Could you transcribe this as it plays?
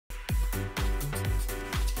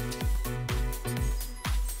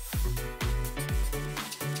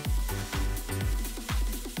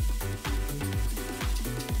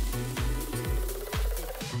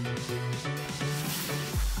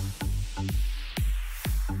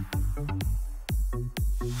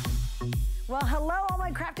Well, hello, all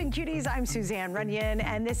my crafting cuties. I'm Suzanne Runyon,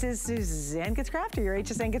 and this is Suzanne Gets Crafty, or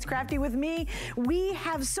HSN Gets Crafty with me. We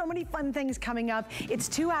have so many fun things coming up. It's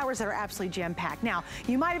 2 hours that are absolutely jam-packed. Now,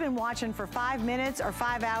 you might have been watching for 5 minutes, or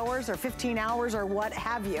 5 hours, or 15 hours, or what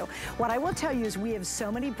have you. What I will tell you is we have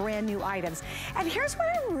so many brand new items. And here's what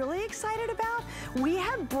I'm really excited about. We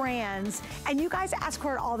have brands, and you guys ask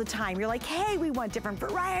for it all the time. You're like, hey, we want different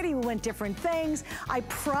variety, we want different things. I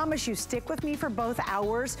promise you, stick with me for both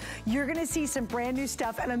hours. You're gonna see some brand new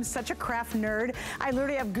stuff, and I'm such a craft nerd. I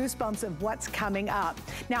literally have goosebumps of what's coming up.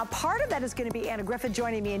 Now, part of that is gonna be Anna Griffith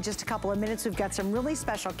joining me in just a couple of minutes. We've got some really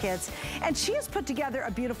special kits, and she has put together a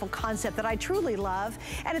beautiful concept that I truly love,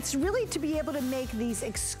 and it's really to be able to make these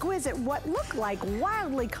exquisite, what look like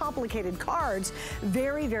wildly complicated cards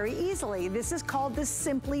very, very easily. This is called the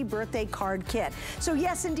Simply Birthday Card Kit. So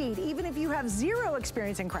yes, indeed, even if you have zero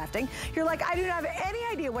experience in crafting, you're like, I don't have any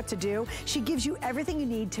idea what to do. She gives you everything you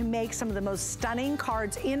need to make some of the most stunning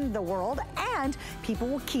cards in the world, and people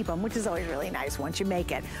will keep them, which is always really nice once you make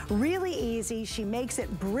it. Really easy. She makes it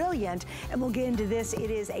brilliant, and we'll get into this. It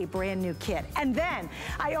is a brand new kit. And then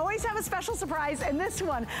I always have a special surprise, and this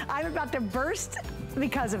one I'm about to burst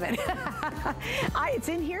because of it. It's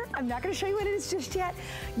in here. I'm not going to show you what it is just yet.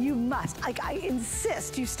 You must, I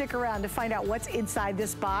insist you stick around to find out what's inside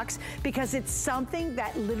this box, because it's something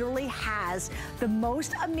that literally has the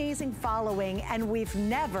most amazing following, and we've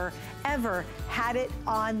never, ever had it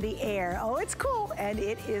on the air. Oh, it's cool, and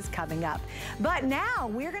it is coming up. But now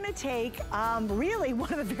we're gonna take really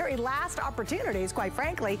one of the very last opportunities, quite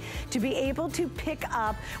frankly, to be able to pick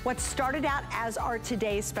up what started out as our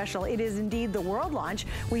today's special. It is indeed the world launch.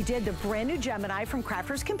 We did the brand new Gemini from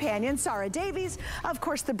Crafter's Companion, Sarah Davies, of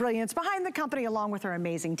course, the brilliance behind the company, along with her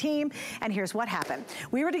amazing team. And here's what happened.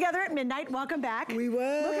 We were together at midnight. Welcome back. We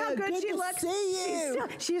were. Look how good she looks. See you.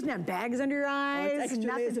 She doesn't have bags under her eyes. Oh, it's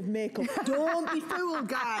extra layers of makeup. Don't be fooled,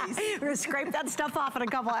 guys. We're gonna scrape that stuff off in a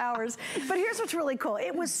couple hours. But here's what's really cool.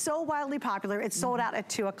 It was so wildly popular, it sold out at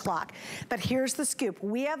 2 o'clock. But here's the scoop.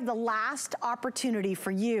 We have the last opportunity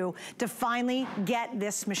for you to finally get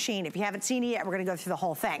this machine. If you haven't seen it yet, we're gonna go through the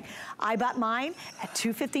whole thing. I bought mine at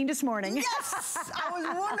 2:15 this morning. Yes! I was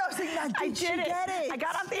wondering, did she get it? I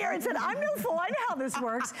got up there and said, I'm no fool, I know how this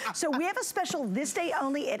works. So we have a special this day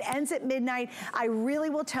only. It ends at midnight. I really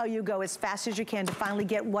will tell you, go as fast as you can to finally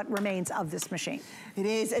get what remains of this machine. It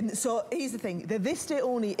is, and so here's the thing, this day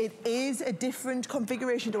only, it is a different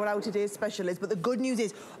configuration to what our today's special is, but the good news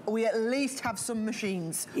is we at least have some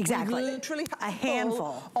machines. Exactly. We literally have a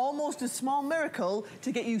handful. Almost a small miracle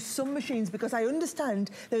to get you some machines, because I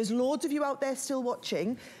understand there's loads of you out there still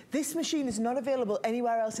watching. This machine is not available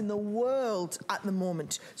anywhere else in the world at the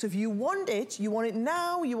moment. So if you want it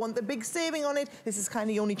now, you want the big saving on it, this is kind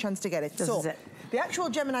of your only chance to get it. This is it. The actual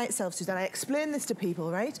Gemini itself, Suzanne, I explain this to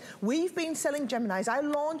people, right? We've been selling Geminis. I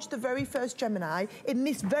launched the very first Gemini in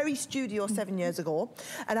this very studio 7 years ago,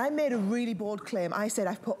 and I made a really bold claim. I said,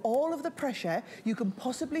 I've put all of the pressure you can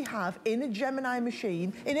possibly have in a Gemini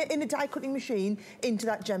machine, in a die cutting machine, into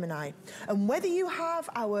that Gemini. And whether you have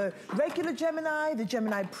our regular Gemini, the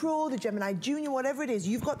Gemini Pro, the Gemini Junior, whatever it is,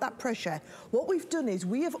 you've got that pressure. What we've done is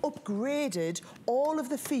we have upgraded all of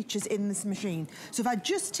the features in this machine. So if I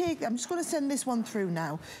just take, I'm just going to send this one through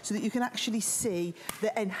now so that you can actually see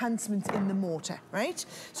the enhancements in the motor, right?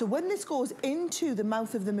 So when this goes into the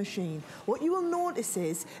mouth of the machine, what you will notice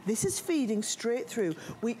is this is feeding straight through.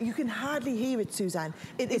 You can hardly hear it, Suzanne.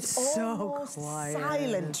 It's almost so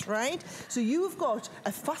silent, right? So you've got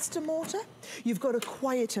a faster motor, you've got a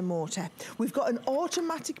quieter motor. We've got an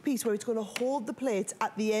automatic piece where it's going to hold the plates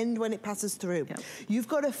at the end when it passes through. Yep. You've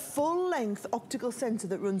got a full-length optical sensor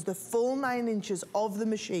that runs the full 9 inches of the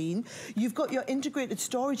machine. You've got your integrated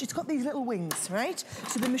storage. It's got these little wings, right?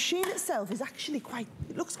 So the machine itself is actually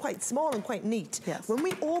it looks quite small and quite neat. Yes. When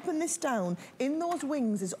we open this down, in those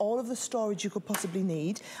wings is all of the storage you could possibly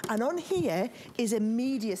need. And on here is a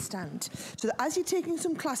media stand. So that as you're taking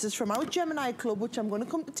some classes from our Gemini Club, which I'm going to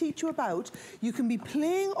come to teach you about, you can be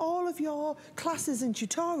playing all of your classes and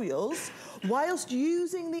tutorials whilst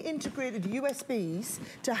using the integrated USBs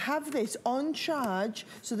to have this on charge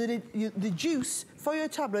so that the juice for your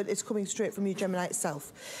tablet is coming straight from your Gemini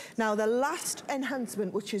itself. Now, the last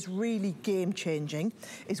enhancement, which is really game-changing,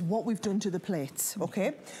 is what we've done to the plates,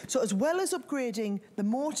 okay? So as well as upgrading the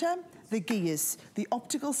motor, the gears, the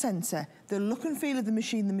optical sensor, the look and feel of the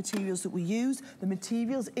machine, the materials that we use, the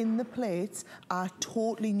materials in the plates are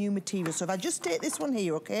totally new materials. So if I just take this one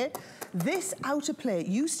here, okay? This outer plate,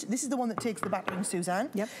 this is the one that takes the battering, Suzanne.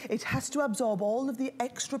 Yep. It has to absorb all of the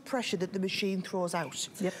extra pressure that the machine throws out.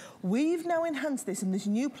 Yep. We've now enhanced this, and this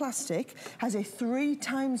new plastic has a 3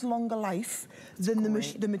 times longer life than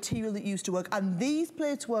the material that used to work. And these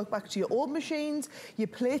plates work back to your old machines. Your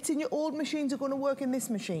plates in your old machines are going to work in this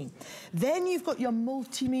machine. Then you've got your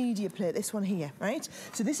multimedia plate, this one here, right?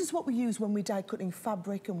 So this is what we use when we die cutting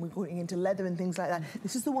fabric and we're going into leather and things like that.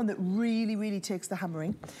 This is the one that really, really takes the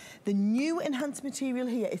hammering. The new enhanced material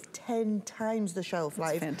here is 10 times the shelf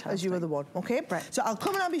life as your other one, okay? Right. So I'll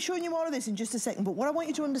come and I'll be showing you all of this in just a second, but what I want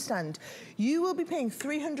you to understand, you will be paying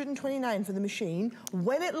 $329 for the machine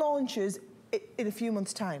when it launches in a few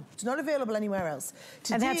months' time. It's not available anywhere else.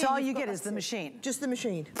 Today, and that's all you get is the machine. Just the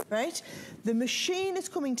machine, right? The machine is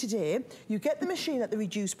coming today. You get the machine at the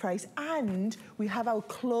reduced price, and we have our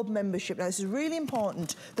club membership. Now, this is really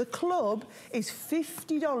important. The club is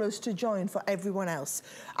 $50 to join for everyone else.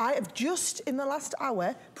 I have just, in the last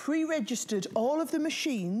hour, pre-registered all of the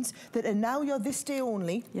machines that are now your this day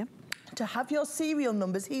only. Yep. To have your serial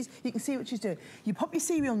numbers, you can see what she's doing. You pop your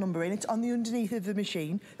serial number in, it's on the underneath of the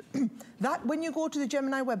machine. That, when you go to the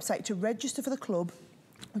Gemini website to register for the club,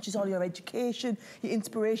 which is all your education, your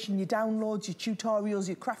inspiration, your downloads, your tutorials,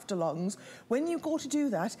 your craft-alongs. When you go to do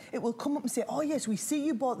that, it will come up and say, oh yes, we see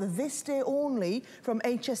you bought the This Day Only from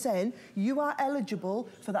HSN. You are eligible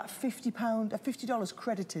for that $50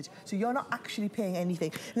 credited. So you're not actually paying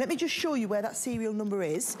anything. And let me just show you where that serial number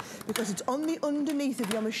is, because it's on the underneath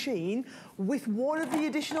of your machine with one of the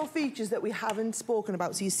additional features that we haven't spoken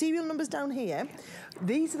about. So your serial number's down here.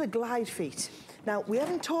 These are the glide feet. Now, we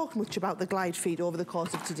haven't talked much about the glide feet over the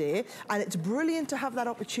course of today, and it's brilliant to have that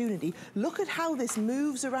opportunity. Look at how this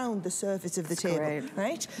moves around the surface of the table,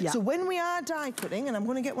 right? Yeah. So when we are die cutting, and I'm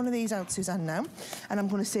going to get one of these out, Suzanne, now, and I'm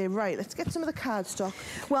going to say, right, let's get some of the cardstock.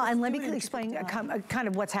 Well, and let me explain kind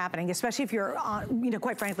of what's happening, especially if you're,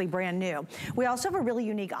 quite frankly, brand new. We also have a really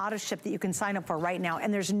unique auto ship that you can sign up for right now,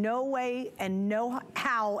 and there's no way and no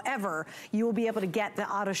how ever you will be able to get the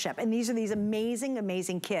auto ship. And these are these amazing,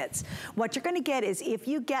 amazing kits. What you're going to get is, if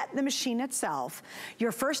you get the machine itself,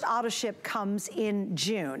 your first auto ship comes in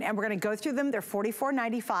June, and we're going to go through them. They're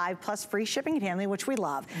 $44.95 plus free shipping and handling, which we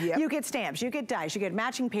love. Yep. You get stamps, you get dies, you get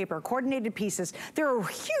matching paper, coordinated pieces. They're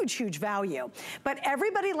a huge, huge value. But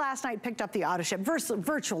everybody last night picked up the auto ship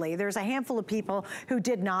virtually. There's a handful of people who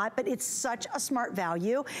did not, but it's such a smart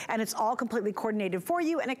value, and it's all completely coordinated for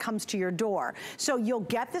you, and it comes to your door. So you'll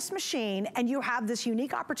get this machine, and you have this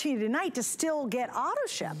unique opportunity tonight to still get auto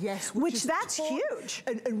ship. Yes, which that's huge.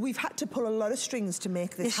 And we've had to pull a lot of strings to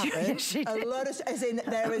make this happen. Yes, she did. A lot of, as in,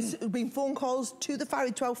 there has been phone calls to the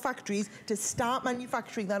 12 factories to start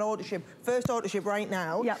manufacturing that auto ship, first auto ship right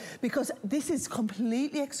now. Yep. Because this is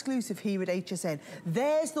completely exclusive here at HSN.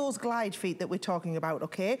 There's those glide feet that we're talking about,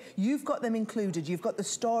 okay? You've got them included. You've got the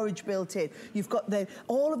storage built in. You've got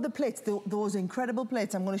all of the plates, those incredible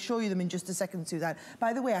plates. I'm going to show you them in just a second, Suzanne.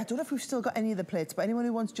 By the way, I don't know if we've still got any of the plates, but anyone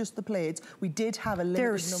who wants just the plates, we did have a limited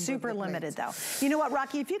number of the plates. They're super limited, though. You know what,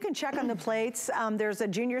 Rocky, if you can check on the plates, there's a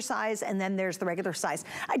junior size and then there's the regular size.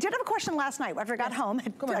 I did have a question last night after I got home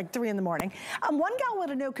at like 3 in the morning. One gal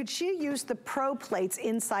wanted to know, could she use the Pro plates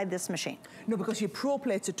inside this machine? No, because your Pro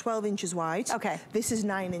plates are 12 inches wide. Okay. This is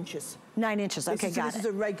 9 inches. 9 inches, okay, got it. This is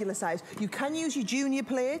a regular size. You can use your junior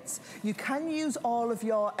plates. You can use all of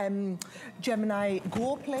your Gemini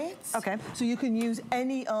Go plates. Okay. So you can use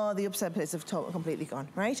any, the upside plates have completely gone,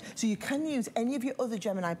 right? So you can use any of your other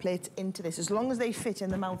Gemini plates into this, as long as they fit in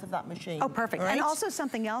the mouth of that machine. Oh, perfect. Right? And also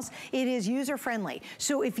something else, it is user-friendly.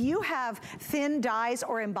 So if you have thin dies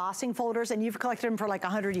or embossing folders, and you've collected them for like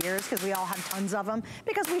 100 years, because we all have tons of them,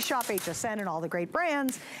 because we shop HSN and all the great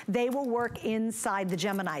brands, they will work inside the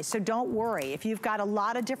Gemini. So don't worry. If you've got a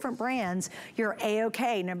lot of different brands, you're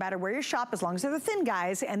A-okay. No matter where you shop, as long as they're the thin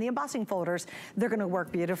guys and the embossing folders, they're going to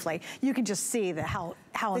work beautifully. You can just see how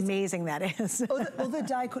amazing that is. Other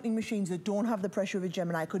die cutting machines that don't have the pressure of a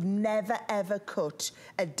Gemini could never, ever cut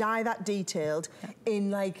a die that detailed in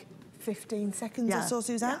like 15 seconds or so,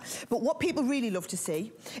 Suzanne. But what people really love to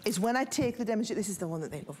see is when I take the demonstration, this is the one that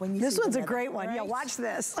they love. When you this one's a great one. Right? Yeah, watch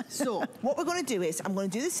this. So what we're going to do is, I'm going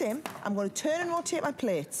to do the same. I'm going to turn and rotate my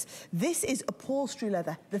plates. This is upholstery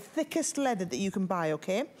leather, the thickest leather that you can buy,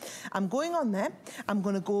 okay? I'm going on there. I'm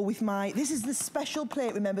going to go with this is the special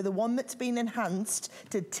plate, remember, the one that's been enhanced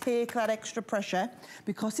to take that extra pressure.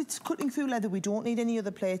 Because it's cutting through leather, we don't need any other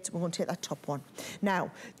plates. We're going to take that top one. Now,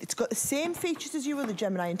 it's got the same features as your other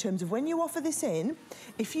Gemini in terms of when you offer this in,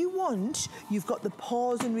 if you want, you've got the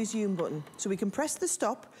pause and resume button. So we can press the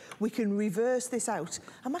stop, we can reverse this out.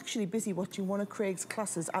 I'm actually busy watching one of Craig's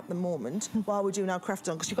classes at the moment while we're doing our craft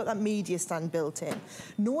on, because you've got that media stand built in.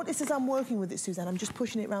 Notice as I'm working with it, Suzanne, I'm just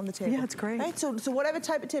pushing it around the table. Yeah, it's great. Right? So whatever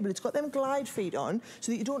type of table, it's got them glide feet on,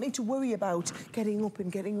 so that you don't need to worry about getting up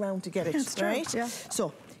and getting round to get it, That's right? true, yeah.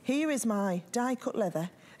 So here is my die-cut leather.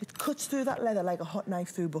 It cuts through that leather like a hot knife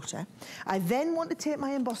through butter. I then want to take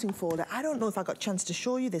my embossing folder. I don't know if I got a chance to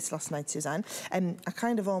show you this last night, Suzanne. I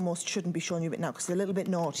kind of almost shouldn't be showing you it now because they're a little bit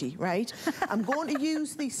naughty, right? I'm going to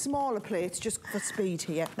use these smaller plates just for speed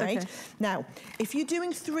here, right? Okay. Now, if you're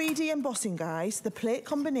doing 3D embossing, guys, the plate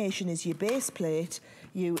combination is your base plate,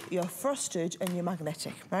 your frosted and your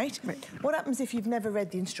magnetic, right? What happens if you've never read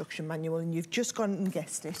the instruction manual and you've just gone and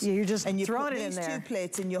guessed it? Yeah, you're just and you throwing put it in there. these two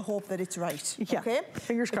plates and you hope that it's right, yeah. Okay?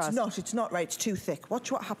 Fingers crossed. It's not right, it's too thick.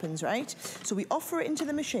 Watch what happens, right? So we offer it into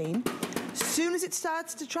the machine. As soon as it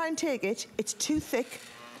starts to try and take it, it's too thick,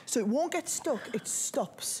 so it won't get stuck, it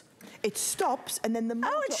stops. It stops, and then the motor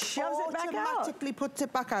automatically puts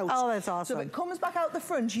it back out. Oh, that's awesome. So it comes back out the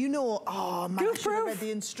front, you know, oh, man, I should have read the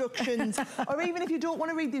instructions. Or even if you don't want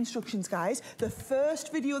to read the instructions, guys, the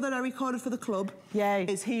first video that I recorded for the club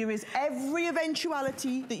is here is every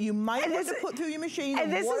eventuality that you might want to put through your machine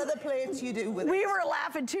and what are the plates you do with it. We were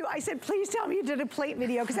laughing, too. I said, please tell me you did a plate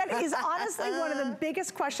video, because that is honestly one of the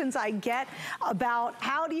biggest questions I get about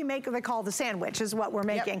how do you make what they call the sandwich, is what we're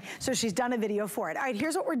making. Yep. So she's done a video for it. All right,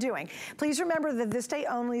 here's what we're doing. Please remember that this day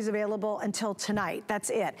only is available until tonight. That's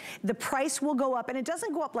it. The price will go up, and it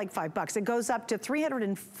doesn't go up like $5. It goes up to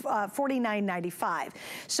 $349.95.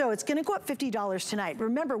 So it's going to go up $50 tonight.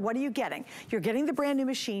 Remember, what are you getting? You're getting the brand new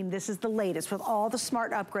machine. This is the latest with all the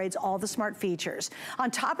smart upgrades, all the smart features. On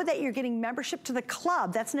top of that, you're getting membership to the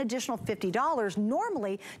club. That's an additional $50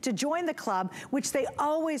 normally to join the club, which they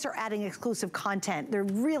always are adding exclusive content. They're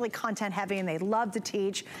really content heavy, and they love to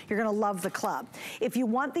teach. You're going to love the club. If you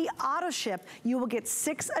want the auto ship, you will get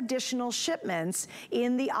 6 additional shipments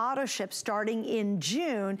in the auto ship starting in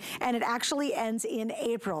June, and it actually ends in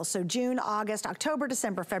April. So June, August, October,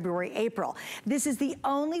 December, February, April. This is the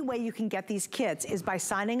only way you can get these kits, is by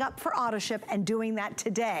signing up for auto ship and doing that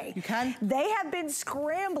today. You can. They have been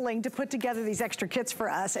scrambling to put together these extra kits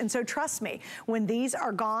for us, and so trust me, when these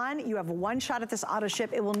are gone, you have one shot at this auto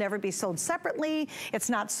ship. It will never be sold separately. It's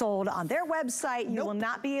not sold on their website. You will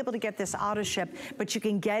not be able to get this auto ship, but you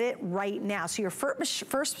can get it right now. So your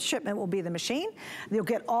first shipment will be the machine. You'll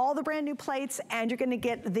get all the brand new plates, and you're going to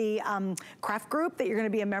get the craft group that you're going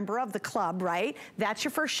to be a member of, the club, right? That's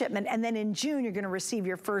your first shipment, and then in June you're going to receive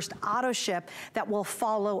your first auto ship that will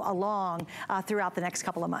follow along throughout the next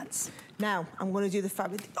couple of months. Now, I'm going to do the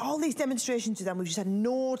fabric. All these demonstrations to them, we've just had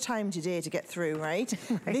no time today to get through, right?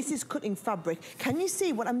 This is cutting fabric. Can you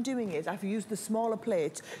see what I'm doing is I've used the smaller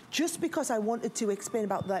plates just because I wanted to explain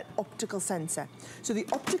about that optical sensor. So the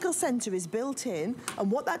optical sensor is built in,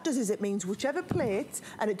 and what that does is it means whichever plate,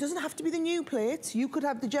 and it doesn't have to be the new plates, you could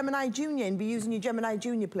have the Gemini Junior and be using your Gemini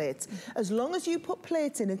Junior plates. As long as you put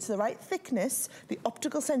plates in, it's the right thickness, the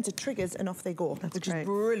optical sensor triggers and off they go, which is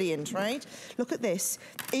brilliant, right? Look at this.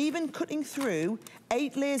 Even cutting through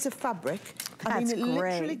 8 layers of fabric. I mean, it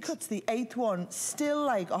literally cuts the 8th one still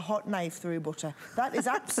like a hot knife through butter. That is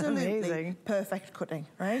absolutely perfect cutting,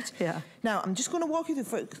 right? Yeah. Now, I'm just going to walk you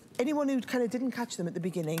through, for anyone who kind of didn't catch them at the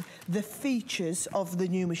beginning, the features of the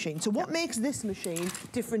new machine. So what makes this machine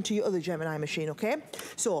different to your other Gemini machine, okay?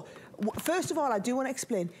 So, first of all, I do want to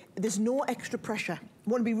explain, there's no extra pressure. I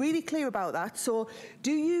want to be really clear about that. So,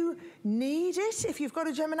 do you need it if you've got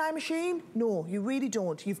a Gemini machine? No, you really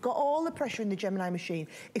don't. You've got all the pressure in the Gemini machine.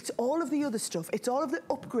 It's all of the other stuff. It's all of the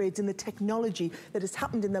upgrades and the technology that has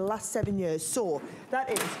happened in the last 7 years. So, that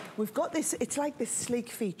is, we've got this, it's like this sleek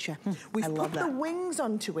feature. We've put the wings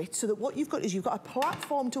onto it so that what you've got is you've got a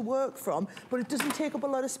platform to work from, but it doesn't take up a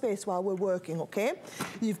lot of space while we're working, okay?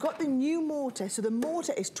 You've got the new motor. So the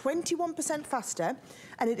motor is 21% faster,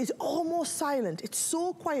 and it is almost silent. It's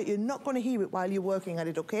so quiet, you're not going to hear it while you're working at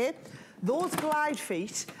it, okay? Those glide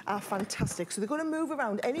feet are fantastic. So they're going to move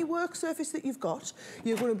around any work surface that you've got.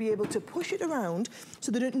 You're going to be able to push it around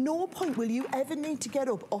so that at no point will you ever need to get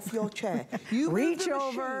up off your chair. You reach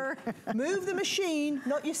over. Move the machine,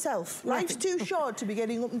 not yourself. Life's too short to be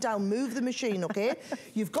getting up and down. Move the machine, okay?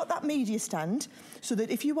 You've got that media stand so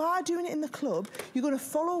that if you are doing it in the club, you're going to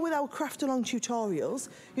follow with our craft along tutorials.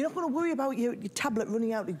 You're not going to worry about your tablet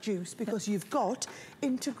running out of juice because you've got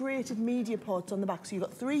integrated media ports on the back. So you've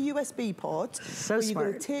got 3 USB ports. So smart. You're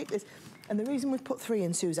going to take this. And the reason we've put 3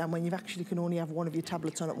 in, Suzanne, when you actually can only have one of your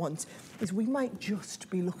tablets on at once, is we might just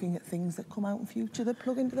be looking at things that come out in future that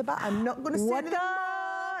plug into the back. I'm not going to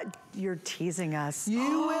say You're teasing us. You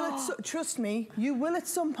will, trust me, you will at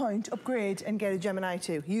some point upgrade and get a Gemini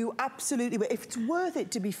 2. You absolutely will. If it's worth it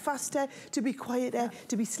to be faster, to be quieter,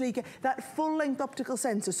 to be sleeker, that full-length optical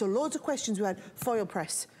sensor. So loads of questions we had. Foil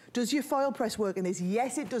press. Does your foil press work in this?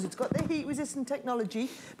 Yes, it does. It's got the heat-resistant technology,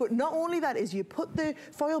 but not only that is you put the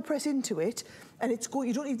foil press into it, and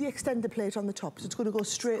you don't need the extender plate on the top, so it's going to go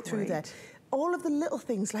straight through there. All of the little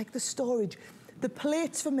things like the storage, the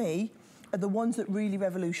plates for me are the ones that really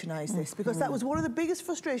revolutionise this, because that was one of the biggest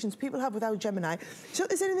frustrations people have with our Gemini. So if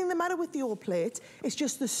there's anything the matter with the old plate, it's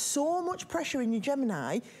just there's so much pressure in your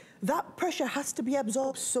Gemini. That pressure has to be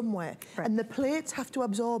absorbed somewhere, and the plates have to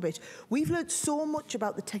absorb it. We've learned so much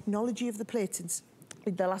about the technology of the plates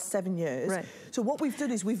in the last 7 years. So what we've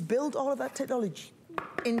done is we've built all of that technology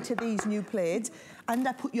into these new plates, and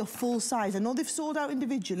I put your full size. I know they've sold out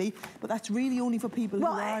individually, but that's really only for people who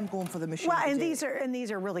aren't going for the machine. Well, and these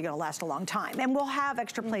are really going to last a long time, and we'll have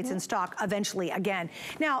extra plates in stock eventually again.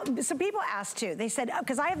 Now, some people asked too. They said,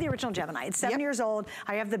 because I have the original Gemini. It's 7 years old.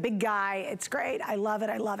 I have the big guy. It's great. I love it.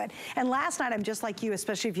 I love it. And last night, I'm just like you,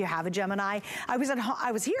 especially if you have a Gemini. I was at home.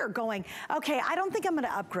 I was here going, okay, I don't think I'm going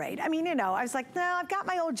to upgrade. I mean, you know, I was like, no, I've got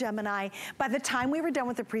my old Gemini. By the time we were done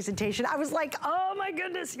with the presentation, I was like, oh my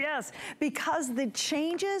goodness, yes, because the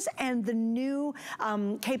changes and the new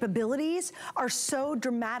capabilities are so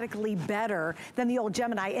dramatically better than the old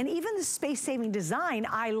Gemini. And even the space-saving design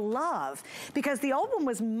I love, because the old one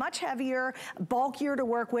was much heavier, bulkier to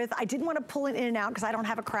work with. I didn't want to pull it in and out because I don't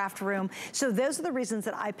have a craft room. So those are the reasons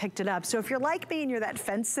that I picked it up. So if you're like me and you're that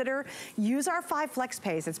fence sitter, use our 5 flex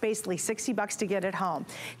pays. It's basically $60 to get it home.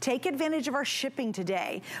 Take advantage of our shipping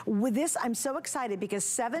today. With this, I'm so excited because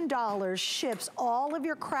 $7 ships all of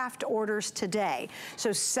your craft orders today. So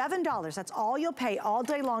 $7, that's all you'll pay all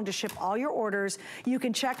day long to ship all your orders. You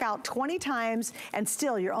can check out 20 times and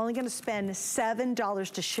still you're only gonna spend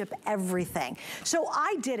 $7 to ship everything. So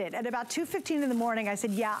I did it at about 2:15 in the morning. I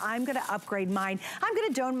said, yeah, I'm gonna upgrade mine. I'm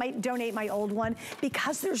gonna donate my old one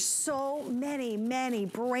because there's so many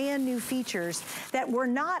brand new features that were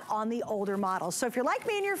not on the older models. So if you're like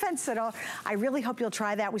me and you're a fence sitter, I really hope you'll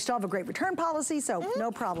try that. We still have a great return policy, so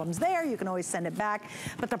no problems there. You can always send it back.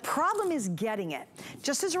 But the problem is getting it.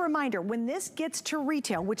 Just as a reminder, when this gets to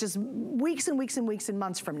retail, which is weeks and weeks and weeks and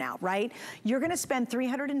months from now, right? You're gonna spend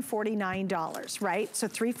 $349, right? So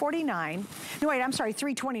 $349, no wait, I'm sorry,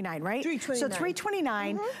 $329, right? $329. So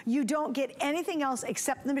 $329, you don't get anything else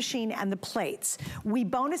except the machine and the plates. We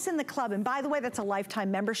bonus in the club, and by the way, that's a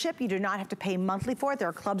lifetime membership. You do not have to pay monthly for it. There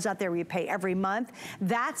are clubs out there where you pay every month.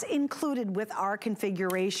 That's included with our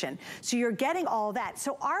configuration. So you're getting all that.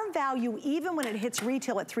 So our value, even when it hits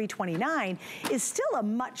retail at $329, is still a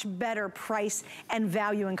much better price and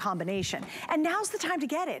value in combination. And now's the time to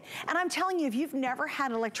get it. And I'm telling you, if you've never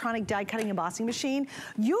had an electronic die cutting embossing machine,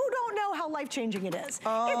 you don't know how life-changing it is.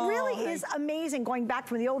 It really is amazing going back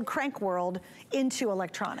from the old crank world into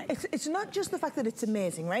electronics. It's not just the fact that it's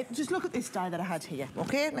amazing, right? Just look at this die that I had here,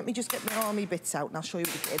 okay? Let me just get my army bits out and I'll show you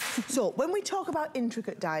what it is. So when we talk about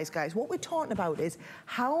intricate dies, guys, what we're talking about is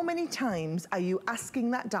how many times are you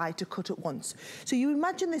asking that die to cut at once? So you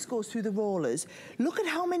imagine this goes through the rollers. Look at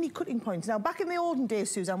how many cutting points. Now, back in the olden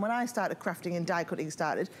days, Suzanne, when I started crafting and die cutting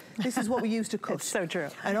started, this is what we used to cut. It's so true.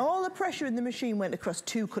 And all the pressure in the machine went across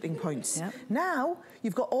 2 cutting points. Now,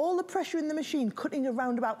 you've got all the pressure in the machine cutting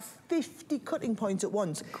around about 50 cutting points at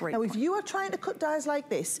once. Now, if you are trying to cut dies like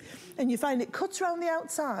this, and you find it cuts around the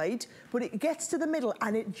outside, but it gets to the middle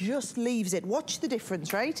and it just leaves it. Watch the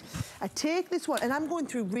difference, right? I take this one, and I'm going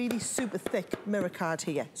through really super thick mirror card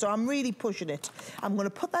here. So I'm really pushing it. I'm gonna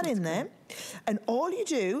put that in there, and all you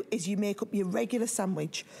do is you make up your regular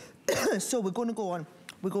sandwich. So we're gonna go on.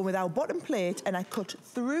 We go with our bottom plate, and I cut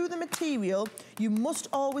through the material. You must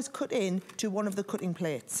always cut in to one of the cutting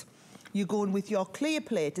plates. You're going with your clear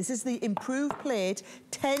plate. This is the improved plate,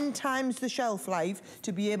 10 times the shelf life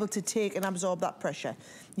to be able to take and absorb that pressure.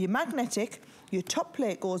 Your magnetic, your top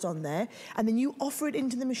plate goes on there, and then you offer it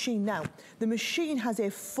into the machine. Now, the machine has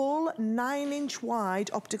a full 9-inch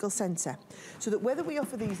wide optical sensor, so that whether we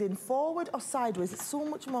offer these in forward or sideways, it's so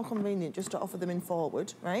much more convenient just to offer them in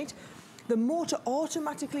forward, right? The motor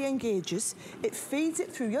automatically engages, it feeds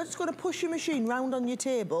it through. You're just going to push your machine round on your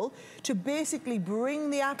table to basically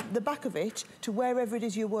bring the back of it to wherever it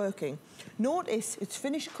is you're working. Notice it's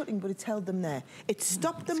finished cutting, but it's held them there. It's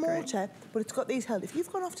stopped the motor, but it's got these held. If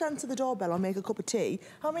you've gone off to answer the doorbell or make a cup of tea,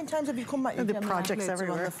 how many times have you come back and the projects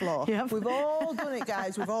everywhere on the floor? We've all done it,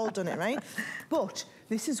 guys. We've all done it, right? But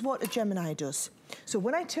this is what a Gemini does. So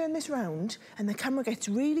when I turn this round and the camera gets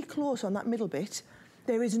really close on that middle bit,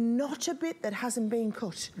 there is not a bit that hasn't been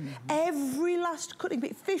cut. Every last cutting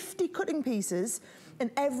bit, 50 cutting pieces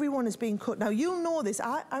and everyone is being cut. Now, you'll know this.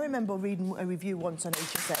 I remember reading a review once on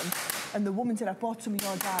HSN, and the woman said, I bought some of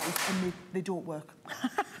your dyes, and they don't work.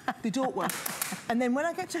 They don't work. And then when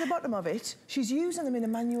I get to the bottom of it, she's using them in a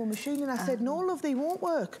manual machine, and I said, no, love, they won't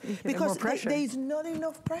work. Because there's not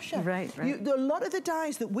enough pressure. Right. A lot of the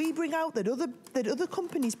dyes that we bring out, that other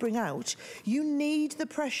companies bring out, you need the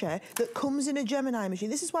pressure that comes in a Gemini machine.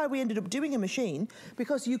 This is why we ended up doing a machine,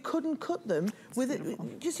 because you couldn't cut them with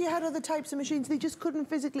it. Just you had other types of machines, they just couldn't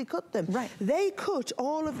physically cut them. Right. They cut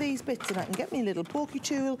all of these bits, and I can get me a little pokey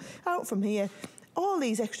tool out from here. All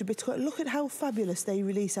these extra bits, look at how fabulous they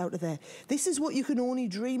release out of there. This is what you can only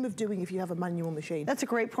dream of doing if you have a manual machine. That's a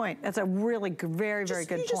great point. That's a really very good point.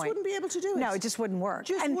 You just wouldn't be able to do it. No, it just wouldn't work.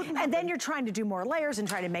 And then you're trying to do more layers and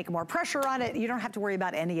trying to make more pressure on it. You don't have to worry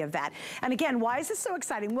about any of that. And again, why is this so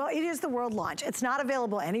exciting? Well, it is the world launch. It's not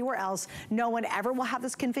available anywhere else. No one ever will have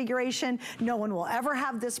this configuration. No one will ever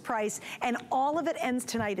have this price. And all of it ends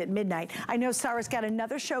tonight at midnight. I know Sarah's got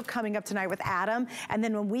another show coming up tonight with Adam. And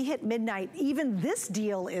then when we hit midnight, even this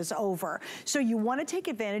deal is over. So you want to take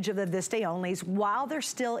advantage of the this day onlys while they're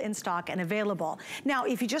still in stock and available. Now,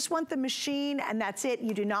 if you just want the machine and that's it,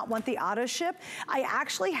 you do not want the auto ship, I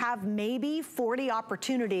actually have maybe 40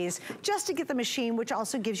 opportunities just to get the machine, which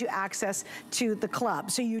also gives you access to the club.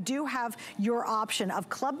 So you do have your option of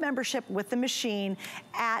club membership with the machine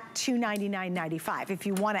at $299.95. If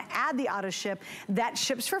you want to add the auto ship, that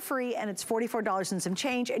ships for free, and it's $44 and some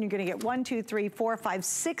change, and you're going to get 1, 2, 3, 4, 5,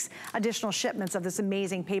 6 additional shipments of this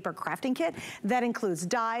amazing paper crafting kit. That includes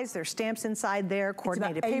dies, there's stamps inside there,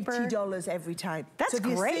 coordinated paper. It's about $80 every time. That's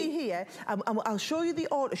great. So if you see here, I'll show you the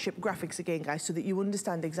auto ship graphics again, guys, so that you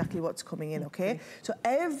understand exactly what's coming in, okay? So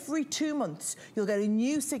every 2 months, you'll get a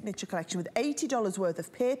new signature collection with $80 worth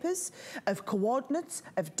of papers, of coordinates,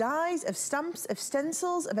 of dies, of stamps, of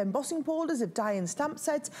stencils, of embossing folders, of die and stamp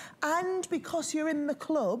sets, and because you're in the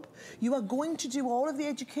club, you are going to do all of the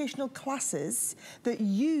educational classes that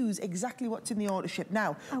use exactly what's in the auto ship.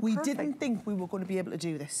 Now, we didn't think we were going to be able to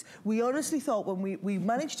do this. We honestly thought when we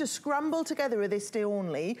managed to scramble together a this day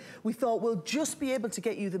only, we thought we'll just be able to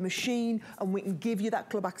get you the machine and we can give you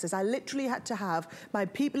that club access. I literally had to have my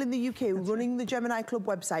people in the UK running the Gemini Club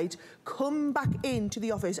website come back into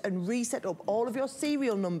the office and reset up all of your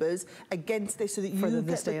serial numbers against this so that you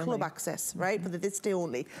get the club access, right, for the this day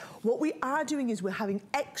only. What we are doing is we're having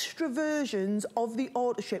extra versions of the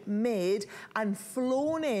auto ship made and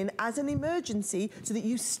flown in as an emergency so that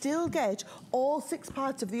you still get all 6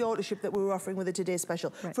 parts of the auto ship that we were offering with a today's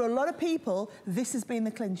special. Right. For a lot of people, this has been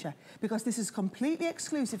the clincher because this is completely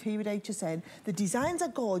exclusive here at HSN. The designs are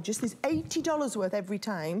gorgeous. There's $80 worth every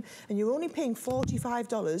time, and you're only paying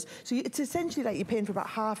 $45. So it's essentially like you're paying for about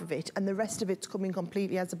half of it, and the rest of it's coming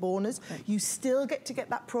completely as a bonus. Right. You still get to get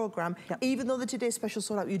that program, even though the today's special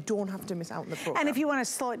sold out. You don't have to miss out on the program. And if you want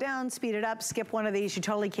to slow it down, speed it up, skip one of these, you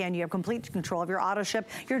totally can. You have complete control of your auto ship.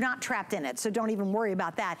 You're not trapped in it, so don't even worry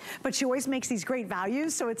about that. But she always makes these great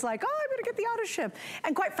values, so it's like, oh, I better get the auto ship.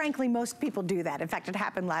 And quite frankly, most people do that. In fact, it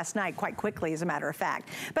happened last night quite quickly, as a matter of fact.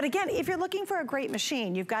 But again, if you're looking for a great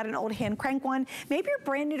machine, you've got an old hand crank one, maybe you're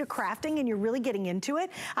brand new to crafting and you're really getting into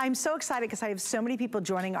it. I'm so excited because I have so many people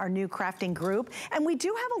joining our new crafting group, and we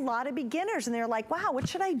do have a lot of beginners, and they're like, wow, what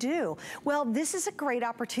should I do? Well, this is a great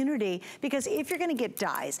opportunity because if you're gonna get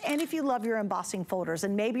dies, and if you love your embossing folders,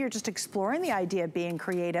 and maybe you're just exploring the idea of being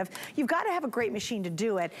creative, you've got to have a great machine to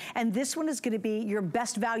do it, and this one is gonna be your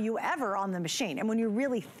best value ever on the machine. And when you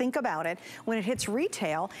really think about it, when it hits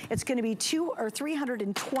retail, it's gonna be $200 or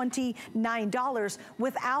 $329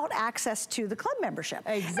 without access to the club membership.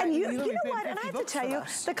 Exactly. And you know what, and I have to tell you,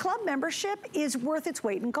 the club membership is worth its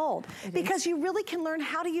weight in gold because you really can learn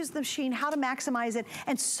how to use the machine, how to maximize it,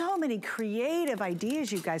 and so many creative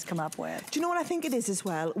ideas you guys come up with. Do you know what I think it is as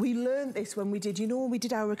well? We learned this when we did, you know, when we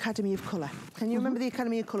did our Academy of Colour. Can you remember the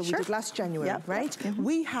Academy of Colour we did last January, right?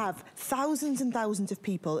 We have thousands and thousands of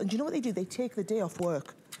people, and do you know what they do? They take the day off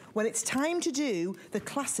work. When it's time to do the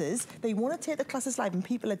classes, they want to take the classes live, and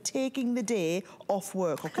people are taking the day off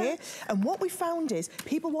work, okay? And what we found is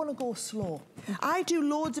people want to go slow. I do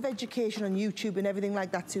loads of education on YouTube and everything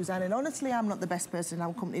like that, Suzanne, and honestly, I'm not the best person in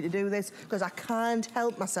our company to do this because I can't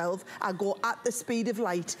help myself. I go at the speed of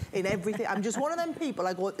light in everything. I'm just one of them people,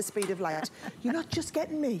 I go at the speed of light. You're not just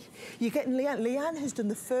getting me. You're getting Leanne. Leanne has done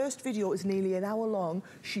the first video, it was nearly an hour long.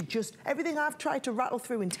 She just, everything I've tried to rattle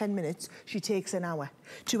through in 10 minutes, she takes an hour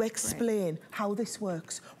to explain how this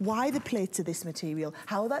works, why the plates are this material,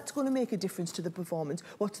 how that's going to make a difference to the performance,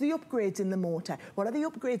 what's the upgrades in the motor, what are the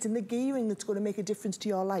upgrades in the gearing that's going going to make a difference to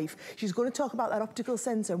your life. She's going to talk about that optical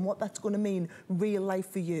sensor and what that's going to mean real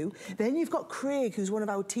life for you. Then you've got Craig, who's one of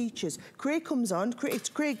our teachers. Craig comes on, it's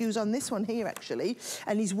Craig who's on this one here actually,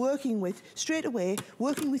 and he's working with, straight away,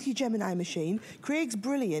 working with your Gemini machine. Craig's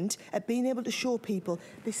brilliant at being able to show people,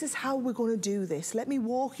 this is how we're going to do this. Let me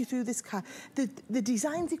walk you through this car. The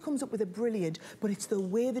designs he comes up with are brilliant, but it's the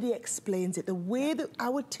way that he explains it, the way that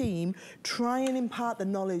our team try and impart the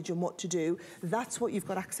knowledge and what to do. That's what you've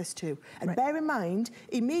got access to. And bear in mind,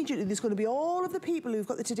 immediately there's going to be all of the people who've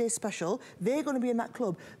got the Today Special, they're going to be in that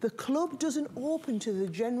club. The club doesn't open to the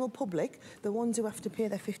general public, the ones who have to pay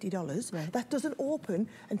their $50. That doesn't open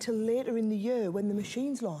until later in the year when the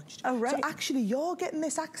machine's launched. Oh, right. So actually you're getting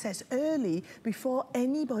this access early before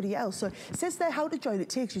anybody else. So it says there how to join. It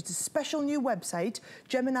takes you to a special new website,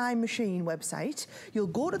 Gemini Machine website. You'll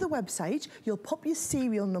go to the website, you'll pop your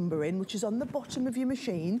serial number in, which is on the bottom of your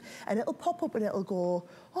machine, and it'll pop up and it'll go,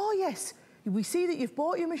 oh yes, we see that you've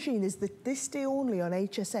bought your machine is this day only on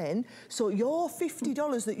HSN, so your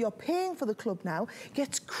 $50 that you're paying for the club now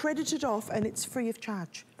gets credited off and it's free of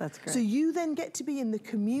charge. That's great. So you then get to be in the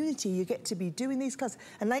community, you get to be doing these classes.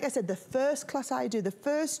 And like I said, the first class I do, the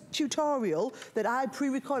first tutorial that I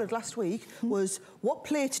pre-recorded last week was, what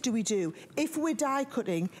plates do we do if we're die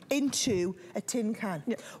cutting into a tin can?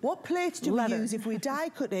 What plates do we use if we're die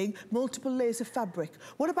cutting multiple layers of fabric?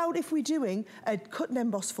 What about if we're doing a cut and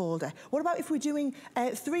emboss folder? What about if we're doing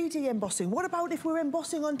 3D embossing? What about if we're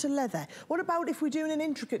embossing onto leather? What about if we're doing an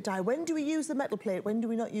intricate die? When do we use the metal plate? When do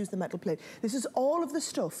we not use the metal plate? This is all of the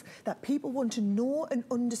stuff that people want to know and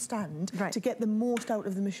understand to get the most out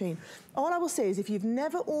of the machine. All I will say is if you've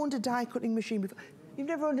never owned a die cutting machine before, you've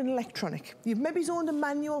never owned an electronic, you've maybe owned a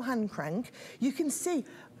manual hand crank, you can see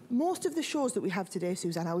most of the shows that we have today,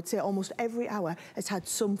 Suzanne, I would say almost every hour has had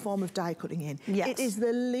some form of die cutting in. Yes. It is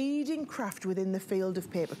the leading craft within the field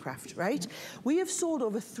of papercraft, right? We have sold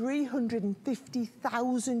over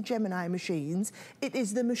 350,000 Gemini machines. It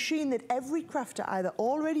is the machine that every crafter either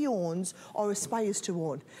already owns or aspires to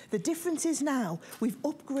own. The difference is now we've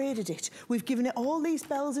upgraded it. We've given it all these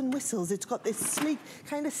bells and whistles. It's got this sleek,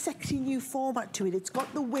 kind of sexy new format to it. It's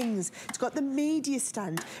got the wings. It's got the media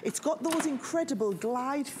stand. It's got those incredible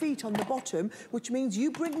glide feet on the bottom, which means you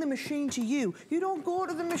bring the machine to you. You don't go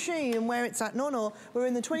to the machine and where it's at. No, no, we're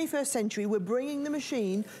in the 21st century. We're bringing the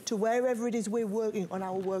machine to wherever it is we're working on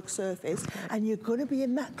our work surface, and you're going to be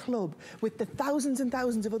in that club with the thousands and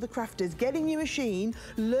thousands of other crafters, getting your machine,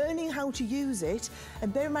 learning how to use it,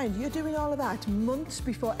 and bear in mind, you're doing all of that months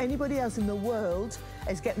before anybody else in the world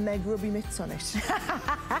is getting their grubby mitts on it.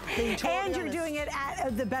 And you're doing it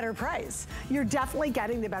at the better price. You're definitely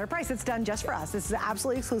getting the better price. It's done just for us. This is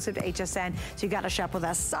absolutely exclusive to HSN, so you got to shop with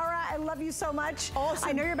us. Sarah, I love you so much. Awesome.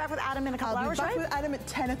 I know you're back with Adam in a couple hours, right? I'll be back with Adam at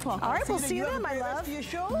 10 o'clock. All right, we'll see you then, my love. You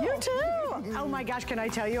too. Oh my gosh, can I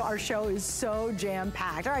tell you, our show is so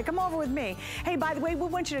jam-packed. All right, come over with me. Hey, by the way, we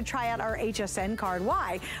want you to try out our HSN card.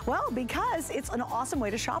 Why? Well, because it's an awesome way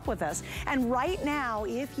to shop with us. And right now,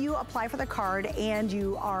 if you apply for the card and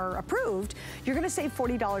you are approved, you're going to save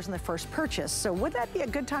 $40 in the first purchase. So would that be a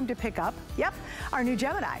good time to pick up? Yep, our new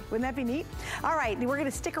Gemini. Wouldn't that be neat? All right, we're going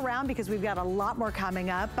to stick around because we've got a lot more coming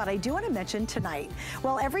up, but I do want to mention tonight.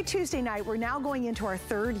 Well, every Tuesday night, we're now going into our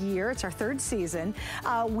third year. It's our third season.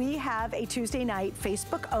 We have a Tuesday night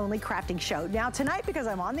Facebook-only crafting show. Now, tonight, because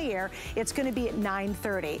I'm on the air, it's going to be at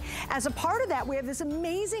 9:30. As a part of that, we have this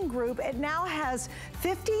amazing group. It now has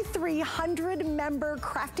 5,300 member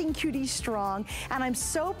Crafting Cuties strong, and I'm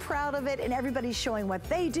so proud of it, and everybody's showing what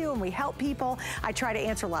they do, and we help people. I try to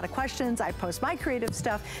answer a lot of questions. I post my creative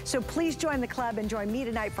stuff, so please join the club and join me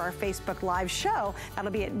tonight for our Facebook Live show.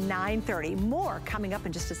 That'll be at 9:30. More coming up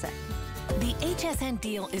in just a sec. The HSN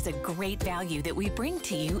deal is a great value that we bring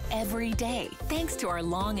to you every day. Thanks to our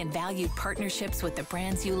long and valued partnerships with the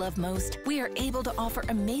brands you love most, we are able to offer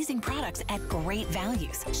amazing products at great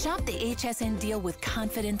values. Shop the HSN deal with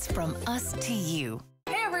confidence from us to you.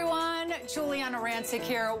 Hey everyone, Juliana Rancic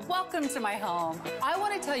here. Welcome to my home. I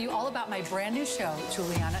want to tell you all about my brand new show,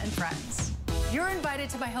 Juliana and Friends. You're invited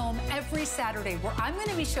to my home every Saturday where I'm going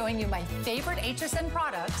to be showing you my favorite HSN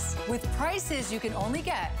products with prices you can only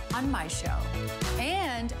get on my show.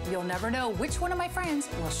 And you'll never know which one of my friends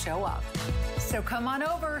will show up. So come on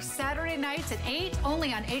over Saturday nights at 8,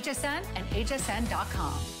 only on HSN and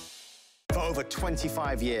hsn.com. For over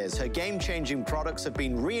 25 years, her game-changing products have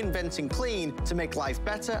been reinventing clean to make life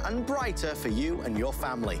better and brighter for you and your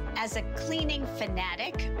family. As a cleaning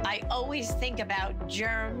fanatic, I always think about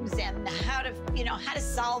germs and how to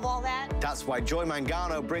solve all that. That's why Joy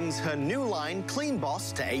Mangano brings her new line, Clean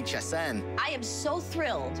Boss, to HSN. I am so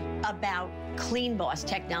thrilled about Clean Boss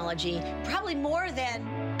technology, probably more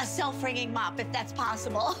than a self-wringing mop if that's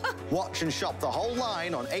possible. Watch and shop the whole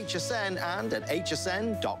line on HSN and at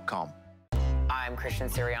hsn.com. I'm Christian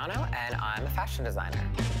Siriano, and I'm a fashion designer.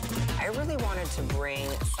 I really wanted to bring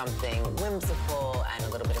something whimsical and a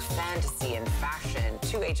little bit of fantasy and fashion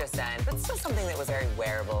to HSN, but still something that was very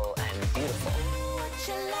wearable and beautiful.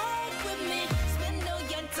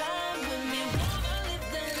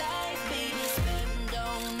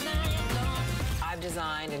 I've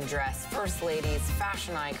designed and dressed first ladies,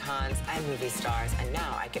 fashion icons, and movie stars, and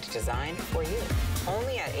now I get to design for you.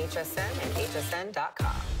 Only at HSN and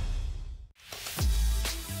hsn.com.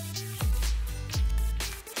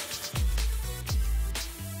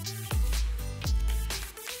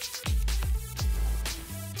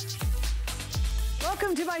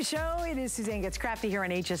 Welcome to my show. It is Suzanne Gets Crafty here on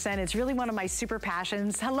HSN. It's really one of my super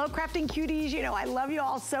passions. Hello, crafting cuties. You know, I love you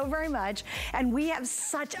all so very much. And we have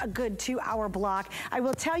such a good 2-hour block. I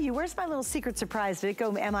will tell you, where's my little secret surprise? Did it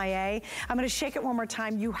go MIA? I'm going to shake it one more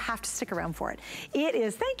time. You have to stick around for it. It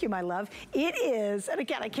is, thank you, my love. It is, and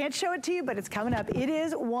again, I can't show it to you, but it's coming up. It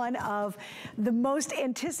is one of the most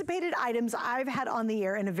anticipated items I've had on the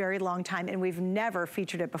air in a very long time, and we've never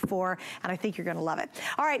featured it before, and I think you're going to love it.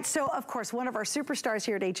 All right, so of course, one of our superstars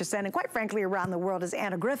here at HSN, and quite frankly around the world, is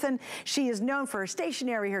Anna Griffin. She is known for her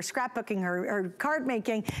stationery, her scrapbooking, her card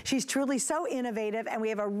making. She's truly so innovative, and we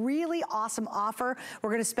have a really awesome offer we're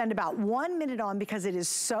going to spend about 1 minute on because it is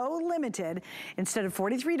so limited. Instead of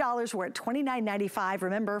 $43, we're at $29.95.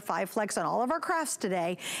 Remember, 5 flex on all of our crafts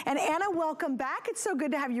today. And Anna, welcome back. It's so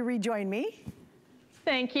good to have you rejoin me.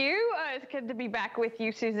 Thank you. It's good to be back with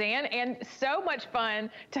you, Suzanne, and so much fun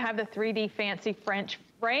to have the 3D fancy French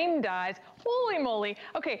frame dies. Holy moly.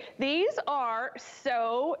 Okay, these are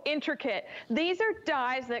so intricate. These are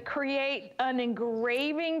dies that create an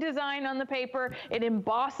engraving design on the paper. It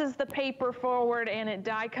embosses the paper forward and it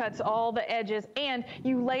die cuts all the edges, and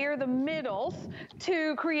you layer the middles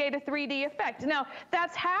to create a 3D effect. Now,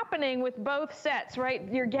 that's happening with both sets, right?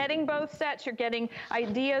 You're getting both sets, you're getting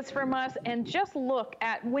ideas from us, and just look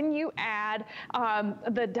at when you add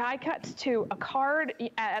the die cuts to a card,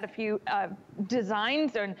 add a few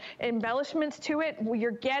designs and embellishments to it,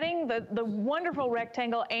 you're getting the wonderful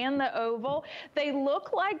rectangle and the oval. They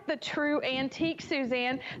look like the true antique,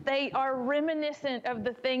 Suzanne. They are reminiscent of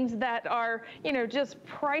the things that are, you know, just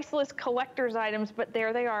priceless collector's items, but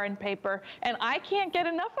there they are in paper, and I can't get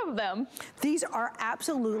enough of them. These are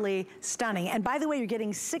absolutely stunning. And by the way, you're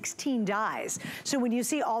getting 16 dies. So when you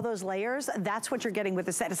see all those layers, that's what you're getting with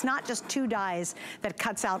the set. It's not just 2 dies that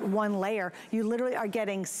cuts out 1 layer. You literally are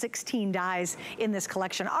getting 16 dies in this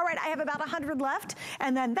collection. All right, I have about 100 left,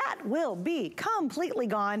 and then that will be completely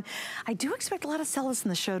gone. I do expect a lot of sellers in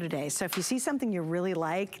the show today, so if you see something you really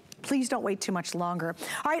like, please don't wait too much longer.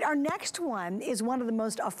 All right, our next one is one of the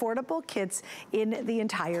most affordable kits in the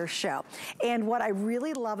entire show. And what I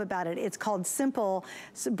really love about it, it's called Simple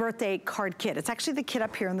Birthday Card Kit. It's actually the kit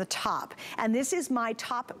up here on the top. And this is my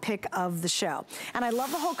top pick of the show. And I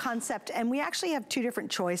love the whole concept. And we actually have 2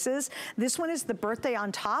 different choices. This one is the birthday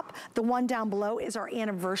on top. The one down below is our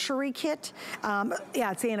anniversary kit.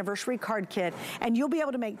 Yeah, it's the anniversary card kit. And you'll be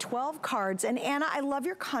able to make 12 cards. And Anna, I love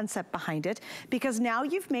your concept behind it, because now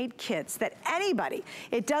you've made kits that anybody,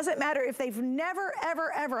 it doesn't matter if they've never,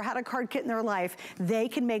 ever, ever had a card kit in their life, they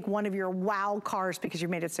can make one of your wow cards because you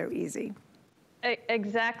made it so easy.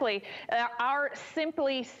 Exactly. Our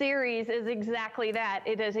Simply series is exactly that.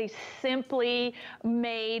 It is a simply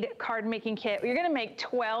made card making kit. You're going to make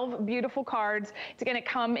 12 beautiful cards. It's going to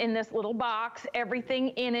come in this little box. Everything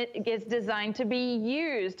in it is designed to be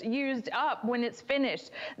used up when it's finished.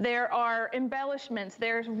 There are embellishments,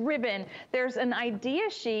 there's ribbon, there's an idea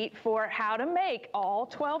sheet for how to make all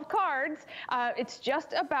 12 cards. It's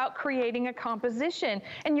just about creating a composition.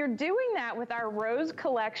 And you're doing that with our Rose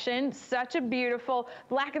collection, such a beautiful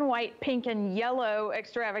black and white, pink and yellow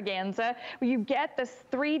extravaganza. You get this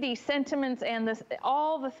 3D sentiments and this,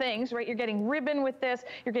 all the things, right? You're getting ribbon with this,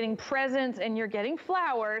 you're getting presents, and you're getting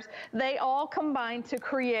flowers. They all combine to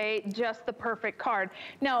create just the perfect card.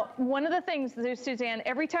 Now, one of the things, Suzanne,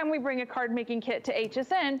 every time we bring a card making kit to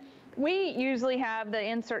HSN, we usually have the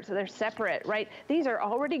inserts that are separate, right? These are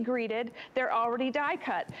already greeted, they're already die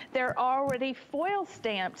cut, they're already foil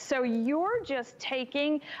stamped. So you're just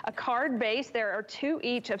taking a card base, there are 2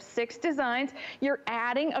 each of 6 designs. You're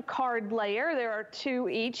adding a card layer, there are 2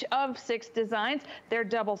 each of 6 designs. They're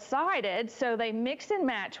double-sided, so they mix and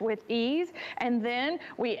match with ease. And then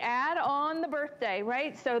we add on the birthday,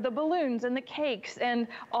 right? So the balloons and the cakes and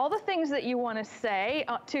all the things that you want to say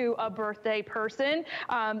to a birthday person.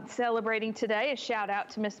 celebrating today. A shout out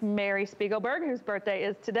to Miss Mary Spiegelberg, whose birthday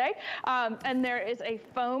is today. And there is a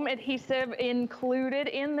foam adhesive included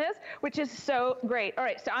in this, which is so great. All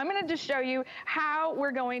right, so I'm gonna just show you how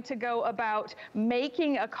we're going to go about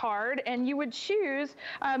making a card. And you would choose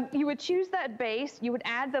that base, you would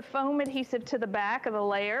add the foam adhesive to the back of the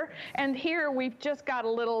layer. And here we've just got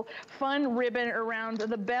a little fun ribbon around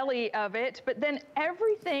the belly of it, but then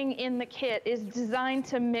everything in the kit is designed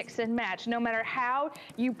to mix and match, no matter how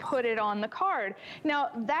you put it on the card. Now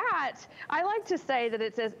that, I like to say that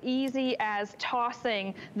it's as easy as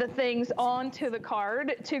tossing the things onto the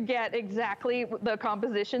card to get exactly the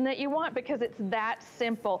composition that you want, because it's that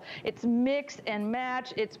simple. It's mix and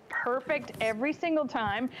match, it's perfect every single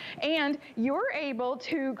time, and you're able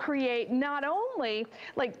to create not only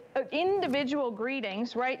like individual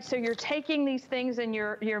greetings, right? So you're taking these things and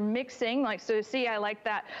you're mixing, like, so see, I like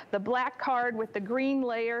that, the black card with the green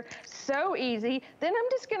layer, so easy. Then I'm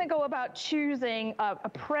just gonna go about choosing a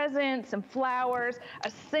present, some flowers,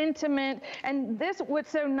 a sentiment. And this,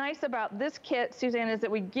 what's so nice about this kit, Suzanne, is that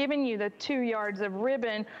we've given you the 2 yards of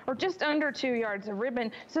ribbon, or just under 2 yards of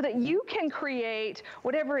ribbon, so that you can create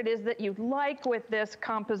whatever it is that you like with this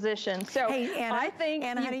composition. So hey, Anna, I think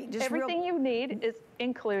honey, everything you need is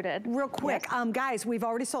included. Real quick, yes. Guys, we've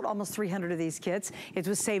already sold almost 300 of these kits. It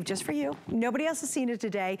was saved just for you. Nobody else has seen it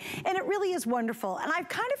today, and it really is wonderful. And I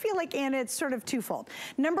kind of feel like, Anna, it's sort of twofold.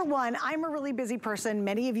 Number one, I'm a really busy person.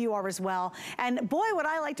 Many of you are as well. And boy, would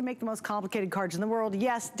I like to make the most complicated cards in the world.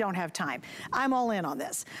 Yes, don't have time. I'm all in on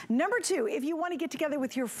this. Number two, if you want to get together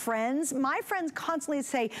with your friends, my friends constantly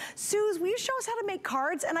say, Suze, will you show us how to make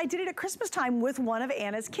cards? And I did it at Christmas time with one of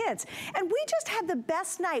Anna's kits. And we just had the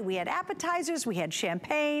best night. We had appetizers, we had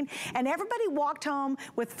champagne, and everybody walked home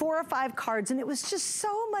with 4 or 5 cards, and it was just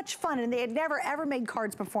so much fun, and they had never ever made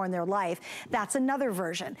cards before in their life. That's another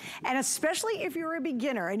version. And especially if you're a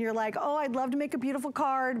beginner and you're like, oh, I'd love to make a beautiful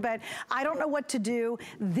card, but I don't know what to do,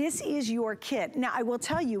 this is your kit. Now, I will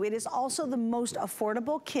tell you, it is also the most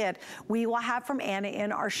affordable kit we will have from Anna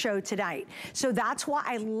in our show tonight. So that's why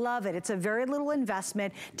I love it. It's a very little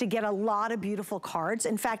investment to get a lot of beautiful cards.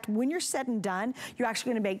 In fact, when you're said and done, you're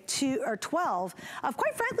actually gonna make 2 or 12 of,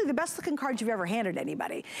 quite frankly, the best looking cards you've ever handed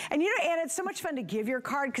anybody. And you know, Anna, it's so much fun to give your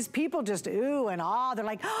card, because people just ooh and ah, they're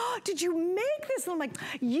like, oh, did you make this? And I'm like,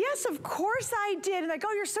 yes, of course I did. And like,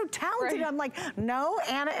 oh, you're so talented. Right. I'm like, no,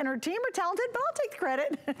 Anna and her team are talented, but I'll take the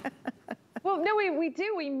credit. Well, no, we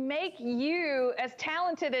do. We make you as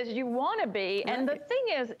talented as you want to be. Right. And the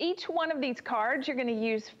thing is, each one of these cards you're going to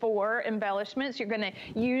use for embellishments. You're going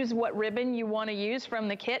to use what ribbon you want to use from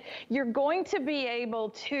the kit. You're going to be able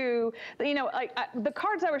to, you know, like the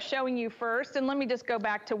cards I was showing you first, and let me just go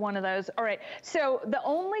back to one of those. All right. So the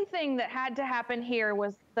only thing that had to happen here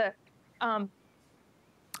was the...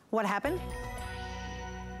 What happened?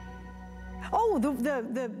 Oh,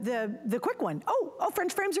 the quick one. Oh,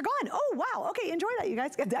 French frames are gone. Oh, wow. Okay, enjoy that, you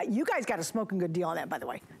guys. You guys got a smoking good deal on that, by the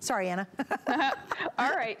way. Sorry, Anna.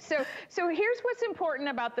 All right, so here's what's important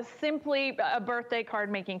about the Simply birthday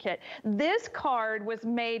card making kit. This card was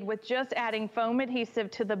made with just adding foam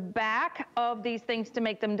adhesive to the back of these things to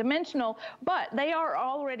make them dimensional, but they are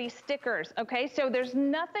already stickers, okay? So there's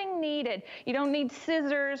nothing needed. You don't need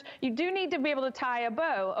scissors. You do need to be able to tie a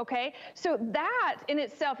bow, okay? So that in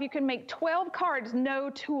itself, you can make 12 cards, no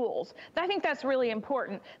tools. I think that's really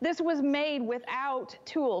important. This was made without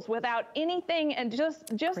tools, without anything, and just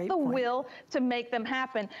the will to make them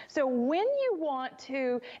happen. So when you want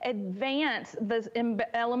to advance the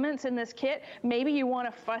elements in this kit, maybe you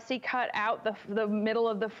want to fussy cut out the middle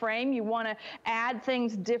of the frame, you want to add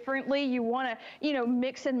things differently, you want to, you know,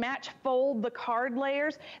 mix and match, fold the card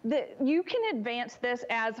layers, you can advance this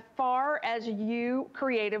as far as you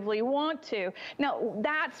creatively want to. Now,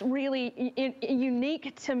 that's really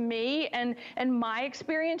unique to me and my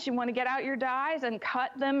experience. You want to get out your dies and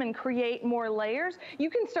cut them and create more layers, you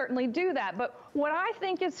can certainly do that. But what I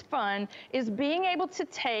think is fun is being able to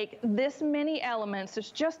take this many elements,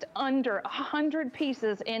 there's just under 100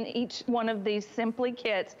 pieces in each one of these Simply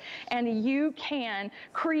kits, and you can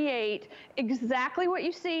create exactly what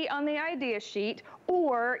you see on the idea sheet,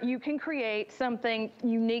 or you can create something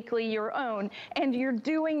uniquely your own. And you're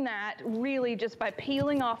doing that really just by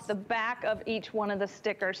peeling off the back of each one of the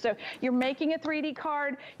stickers. So you're making a 3D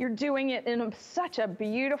card, you're doing it in such a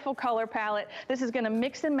beautiful color palette. This is gonna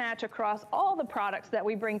mix and match across all the products that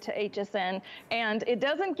we bring to HSN. And it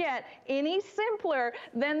doesn't get any simpler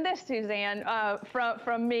than this, Suzanne,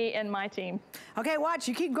 from me and my team. Okay, watch,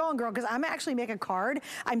 you keep going, girl, because I'm actually making a card.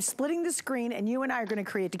 I'm splitting the screen, and you and I are gonna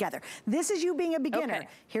create together. This is you being a beginner. Okay.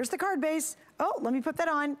 Here's the card base. Oh, let me put that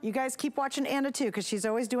on. You guys keep watching Anna too, because she's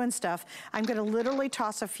always doing stuff. I'm gonna literally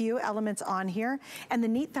toss a few elements on here. And the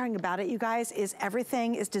neat thing about it, you guys, is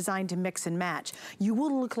everything is designed to mix and match. You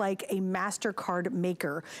will look like a master card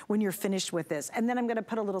maker when you're finished with this. And then I'm gonna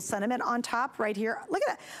put a little sentiment on top right here. Look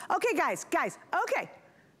at that. Okay, guys, okay.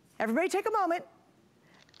 Everybody take a moment.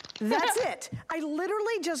 That's it. I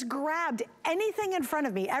literally just grabbed anything in front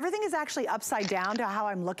of me. Everything is actually upside down to how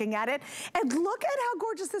I'm looking at it. And look at how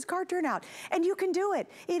gorgeous this card turned out. And you can do it.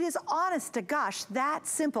 It is, honest to gosh, that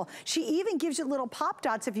simple. She even gives you little pop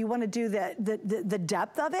dots if you want to do the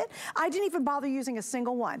depth of it. I didn't even bother using a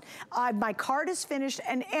single one. My card is finished.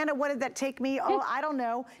 And Anna, what did that take me? Oh, I don't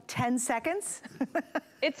know, 10 seconds?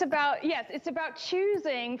 It's about, yes, it's about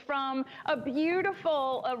choosing from a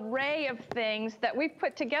beautiful array of things that we've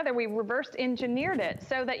put together. We reverse engineered it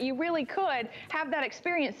so that you really could have that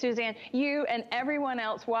experience, Suzanne, you and everyone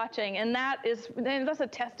else watching. And that's a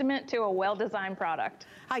testament to a well-designed product.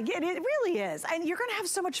 It really is. And you're gonna have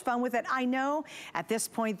so much fun with it. I know at this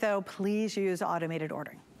point though, please use automated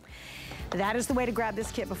ordering. That is the way to grab this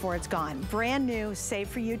kit before it's gone. Brand new, saved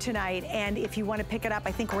for you tonight. And if you want to pick it up,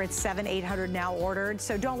 I think we're at 700-800 now ordered.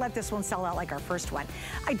 So don't let this one sell out like our first one.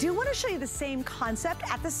 I do want to show you the same concept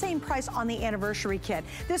at the same price on the anniversary kit.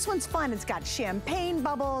 This one's fun. It's got champagne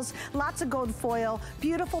bubbles, lots of gold foil,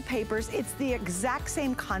 beautiful papers. It's the exact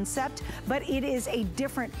same concept, but it is a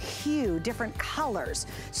different hue, different colors.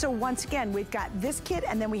 So once again, we've got this kit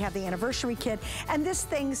and then we have the anniversary kit. And this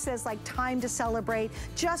thing says like time to celebrate,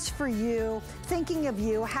 just for you. Thinking of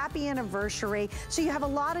you, happy anniversary. So you have a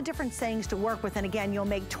lot of different sayings to work with. And again, you'll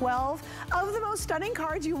make 12 of the most stunning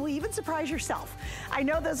cards. You will even surprise yourself. I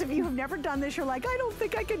know those of you who've never done this, you're like, I don't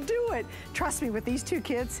think I can do it. Trust me, with these two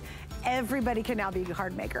kits, everybody can now be a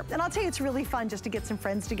card maker. And I'll tell you, it's really fun just to get some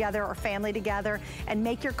friends together or family together and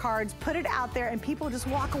make your cards, put it out there, and people just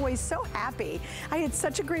walk away so happy. I had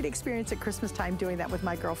such a great experience at Christmas time doing that with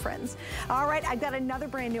my girlfriends. All right, I've got another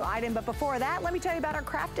brand new item, but before that, let me tell you about our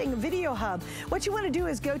crafting video hub. What you want to do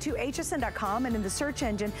is go to hsn.com and in the search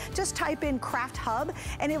engine, just type in Craft Hub,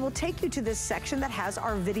 and it will take you to this section that has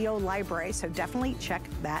our video library. So definitely check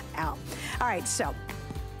that out. All right, so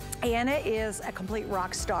Anna is a complete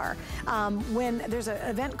rock star. When there's an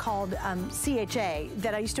event called CHA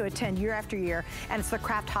that I used to attend year after year, and it's the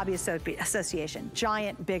Craft Hobby Association,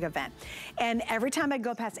 giant, big event. And every time I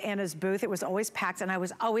go past Anna's booth, it was always packed, and I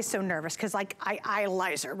was always so nervous because like I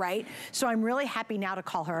idolize her, right? So I'm really happy now to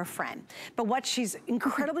call her a friend. But what she's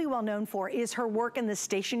incredibly well known for is her work in the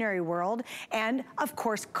stationery world and, of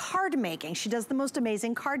course, card making. She does the most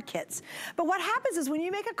amazing card kits. But what happens is when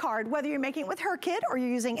you make a card, whether you're making it with her kit or you're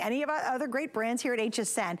using any of our other great brands here at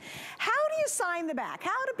HSN, how do you sign the back?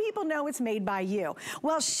 How do people know it's made by you?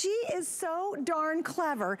 Well, she is so darn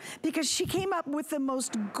clever because she came up with the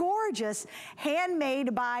most gorgeous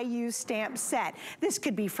handmade by you stamp set. This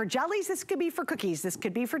could be for jellies, this could be for cookies, this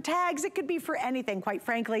could be for tags, it could be for anything, quite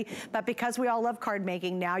frankly. But because we all love card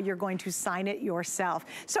making, now you're going to sign it yourself.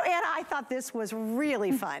 So Anna, I thought this was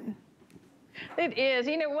really fun. It is.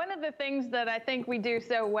 You know, one of the things that I think we do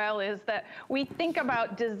so well is that we think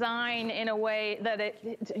about design in a way that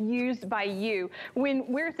it's used by you. When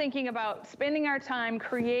we're thinking about spending our time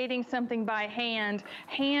creating something by hand,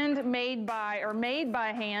 handmade by or made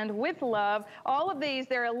by hand with love, all of these,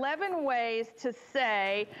 there are 11 ways to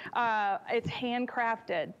say it's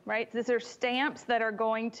handcrafted, right? These are stamps that are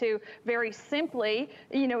going to very simply,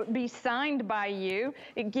 you know, be signed by you.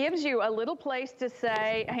 It gives you a little place to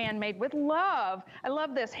say handmade with love. I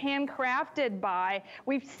love this, handcrafted by.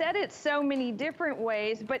 We've said it so many different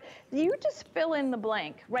ways, but you just fill in the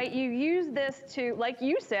blank, right? You use this to, like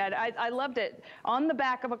you said, I loved it, on the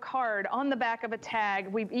back of a card, on the back of a tag.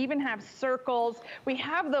 We even have circles. We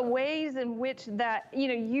have the ways in which that, you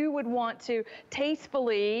know, you would want to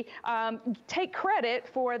tastefully take credit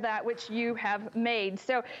for that which you have made.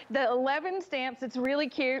 So the 11 stamps, it's really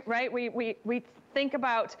cute, right? We think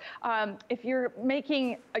about if you're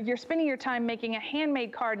spending your time making a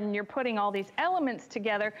handmade card and you're putting all these elements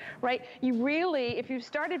together, right? You really, if you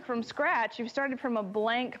started from scratch, you've started from a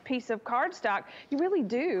blank piece of cardstock, you really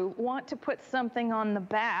do want to put something on the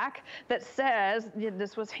back that says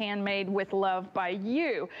this was handmade with love by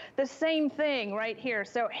you. The same thing right here.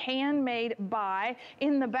 So handmade by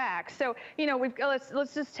in the back. So, you know,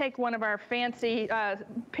 let's just take one of our fancy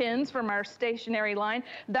pins from our stationery line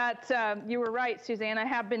that you were right, right, Suzanne, I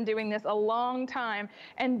have been doing this a long time,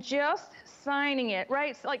 and just signing it,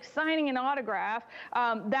 right? It's like signing an autograph.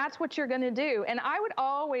 That's what you're going to do. And I would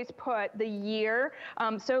always put the year.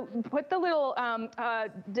 So put the little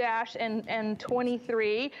dash and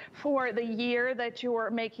 23 for the year that you're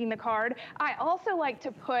making the card. I also like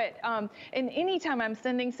to put, and anytime I'm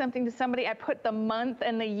sending something to somebody, I put the month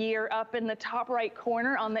and the year up in the top right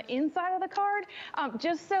corner on the inside of the card,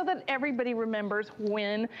 just so that everybody remembers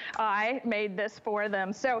when I made this for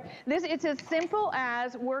them. So it's as simple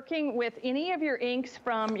as working with any of your inks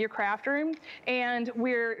from your craft room, and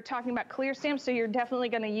we're talking about clear stamps, so you're definitely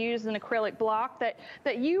going to use an acrylic block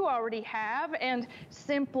that you already have, and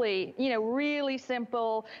simply, you know, really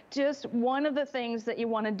simple. Just one of the things that you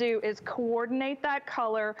want to do is coordinate that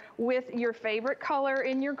color with your favorite color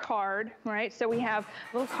in your card, right? So we have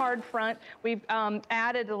a little card front. We've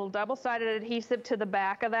added a little double-sided adhesive to the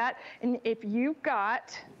back of that, and if you've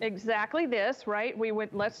got exactly this, right,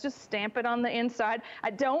 let's just stamp it on the inside.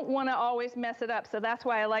 I don't want to always mess it up, so that's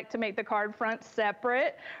why I like to make the card front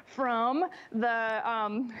separate from the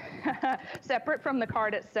separate from the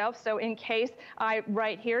card itself. So in case I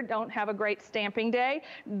right here don't have a great stamping day,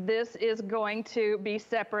 this is going to be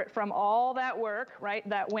separate from all that work, right,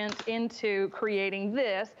 that went into creating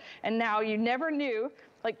this. And now you never knew,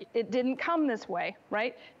 like, it didn't come this way,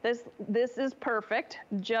 right? This is perfect,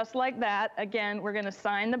 just like that. Again, we're gonna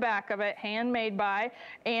sign the back of it, handmade by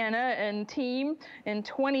Anna and team in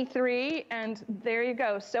 23, and there you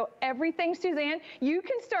go. So everything, Suzanne, you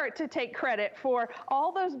can start to take credit for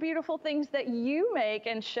all those beautiful things that you make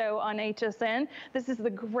and show on HSN. This is the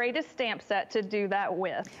greatest stamp set to do that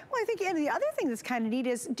with. Well, I think, Anna, the other thing that's kind of neat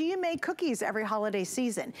is, do you make cookies every holiday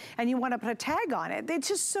season and you want to put a tag on it? It's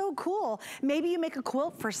just so cool. Maybe you make a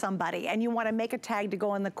quilt for somebody and you want to make a tag to go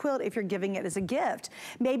on the quilt if you're giving it as a gift.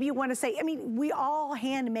 Maybe you want to say, I mean, we all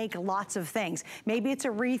hand make lots of things. Maybe it's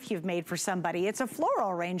a wreath you've made for somebody. It's a floral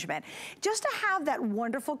arrangement. Just to have that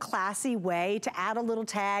wonderful, classy way to add a little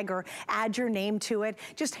tag or add your name to it,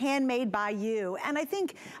 just handmade by you. And I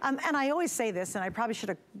think, and I always say this, and I probably should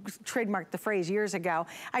have trademarked the phrase years ago,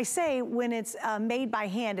 I say when it's made by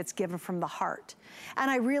hand, it's given from the heart.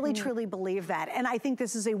 And I really, truly believe that. And I think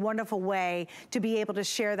this is a wonderful way to be able to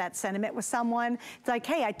share that sentiment with someone. It's like,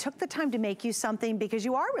 hey, I took the time to make you something because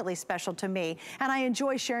you are really special to me. And I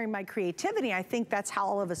enjoy sharing my creativity. I think that's how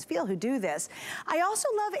all of us feel who do this. I also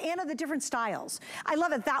love, Anna, the different styles. I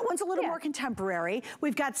love it. That one's a little more contemporary.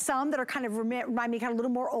 We've got some that are kind of remind me kind of a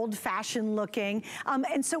little more old-fashioned looking.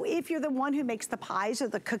 And so if you're the one who makes the pies or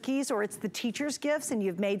the cookies, or it's the teacher's gifts and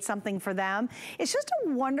you've made something for them, it's just a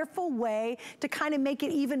wonderful way to kind of make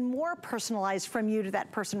it even more personalized from you to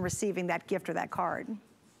that person receiving that gift or that card.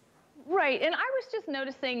 Right, and I was just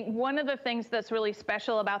noticing one of the things that's really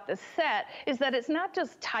special about this set is that it's not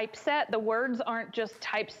just typeset. The words aren't just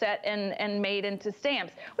typeset and made into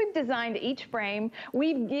stamps. We've designed each frame.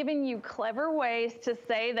 We've given you clever ways to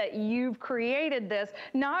say that you've created this,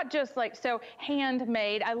 not just like, so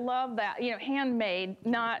handmade. I love that, you know, handmade,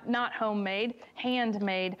 not homemade,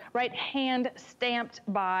 handmade, right? Hand stamped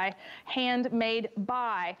by, handmade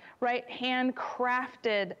by, right?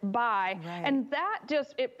 Handcrafted by. Right. And that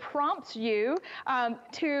just, it prompts you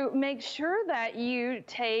to make sure that you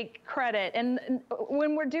take credit. And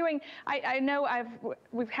when we're doing, I know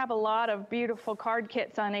we have a lot of beautiful card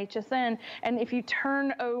kits on HSN, and if you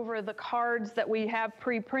turn over the cards that we have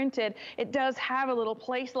pre-printed, it does have a little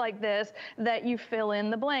place like this that you fill in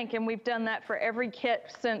the blank, and we've done that for every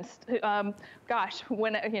kit since, gosh,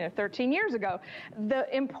 when, you know, 13 years ago. The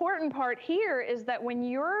important part here is that when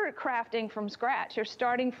you're crafting from scratch, you're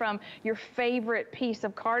starting from your favorite piece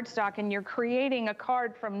of cardstock and you're creating a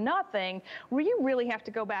card from nothing, where you really have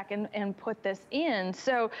to go back and put this in.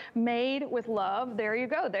 So made with love, there you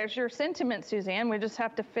go. There's your sentiment, Suzanne. We just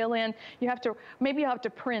have to fill in. You have to, maybe you'll have to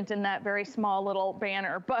print in that very small little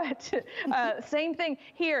banner, but same thing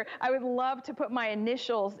here. I would love to put my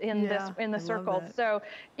initials in the circle. So,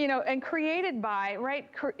 you know, and created by, right?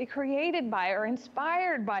 Created by or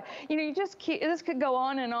inspired by, you know, you just keep, this could go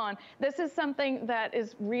on and on. This is something that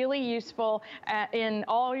is really useful in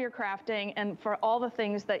all your crafting and for all the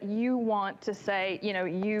things that you want to say, you know,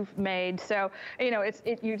 you've made. So, you know,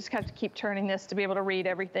 you just have to keep turning this to be able to read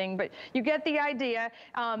everything, but you get the idea.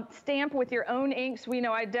 Stamp with your own inks. We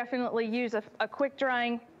know I definitely use a quick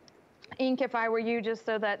drying ink if I were you, just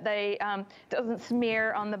so that they doesn't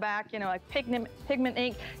smear on the back, you know, like pigment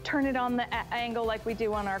ink. Turn it on the angle like we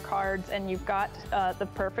do on our cards, and you've got the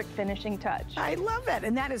perfect finishing touch. I love it,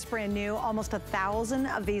 and that is brand new. Almost 1,000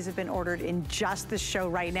 of these have been ordered in just this show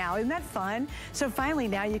right now. Isn't that fun? So finally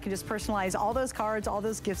now you can just personalize all those cards, all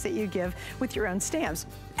those gifts that you give with your own stamps.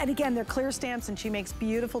 And again, they're clear stamps, and she makes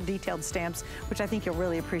beautiful detailed stamps, which I think you'll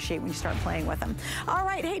really appreciate when you start playing with them. All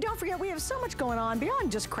right, hey, don't forget we have so much going on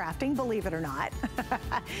beyond just crafting, believe it or not.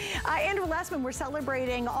 Andrew Lessman, we're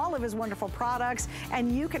celebrating all of his wonderful products,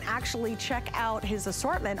 and you can actually check out his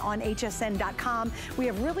assortment on hsn.com. We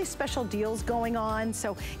have really special deals going on,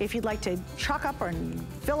 so if you'd like to chalk up or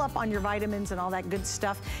fill up on your vitamins and all that good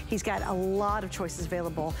stuff, he's got a lot of choices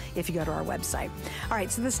available if you go to our website. All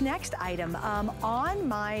right, so this next item, on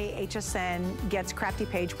my HSN Gets Crafty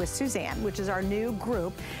page with Suzanne, which is our new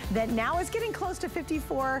group that now is getting close to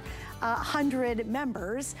 5,400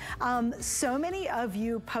 members. So many of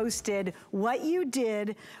you posted what you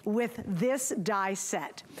did with this die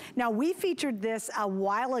set. Now, we featured this a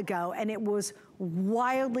while ago, and it was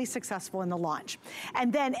wildly successful in the launch.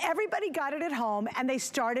 And then everybody got it at home, and they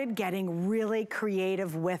started getting really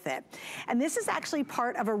creative with it. And this is actually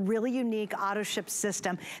part of a really unique auto ship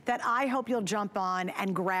system that I hope you'll jump on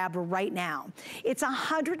and grab right now. It's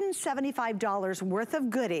 $175 worth of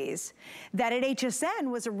goodies that at HSN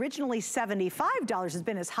was originally $75. It's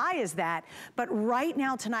been as high as that, but right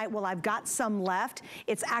now tonight, well, I've got some left,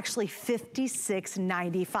 it's actually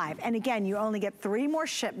 $56.95. And again, you only get 3 more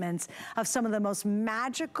shipments of some of the most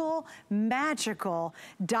magical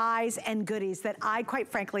dies and goodies that I, quite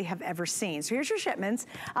frankly, have ever seen. So here's your shipments.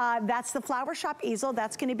 That's the Flower Shop easel.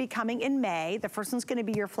 That's going to be coming in May. The first one's going to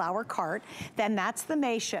be your flower cart. Then that's the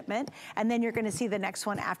May shipment. And then you're going to see the next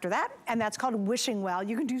one after that. And that's called Wishing Well.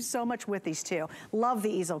 You can do so much with these too. Love the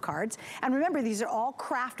easel cards. And remember, these are all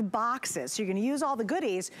craft boxes. So you're going to use all the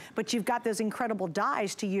goodies, but you've got those incredible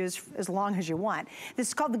dies to use as long as you want. This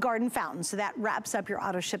is called the Garden Fountain. So that wraps up your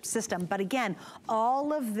auto ship system. But again,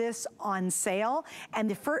 all of this on sale, and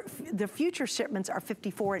the future shipments are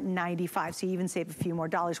 $54.95, so you even save a few more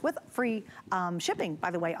dollars with free shipping,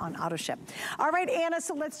 by the way, on auto ship. All right, Anna,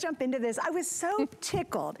 so let's jump into this. I was so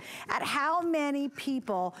tickled at how many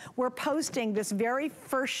people were posting this very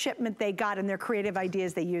first shipment they got and their creative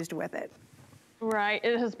ideas they used with it. Right,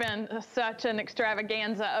 it has been such an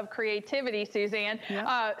extravaganza of creativity, Suzanne,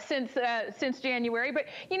 since January. But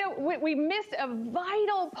you know, we missed a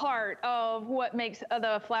vital part of what makes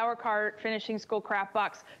the Flower Cart Finishing School Craft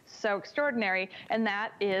Box so extraordinary, and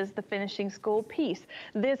that is the Finishing School piece.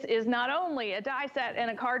 This is not only a die set and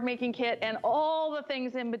a card making kit and all the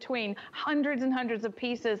things in between, hundreds and hundreds of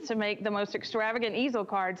pieces to make the most extravagant easel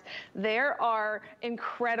cards. There are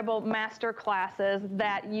incredible master classes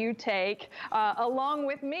that you take along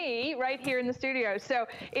with me right here in the studio. So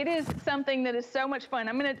it is something that is so much fun.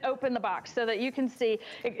 I'm going to open the box so that you can see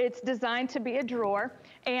it's designed to be a drawer,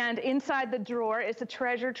 and inside the drawer is a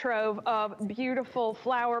treasure trove of beautiful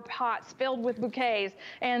flower pots filled with bouquets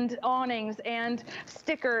and awnings and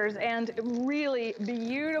stickers and really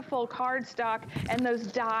beautiful cardstock and those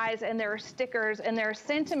dies, and there are stickers and there are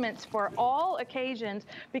sentiments for all occasions,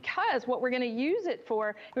 because what we're going to use it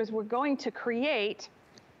for is we're going to create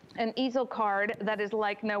an easel card that is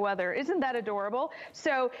like no other. Isn't that adorable?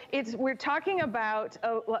 So we're talking about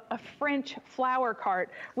a French flower cart.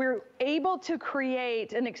 We're able to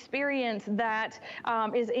create an experience that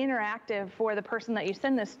is interactive for the person that you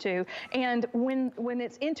send this to. And when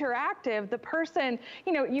it's interactive, the person,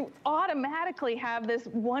 you know, you automatically have this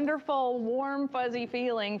wonderful, warm, fuzzy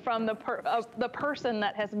feeling from the person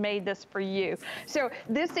that has made this for you. So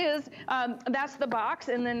this is, that's the box.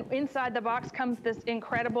 And then inside the box comes this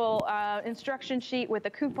incredible instruction sheet with a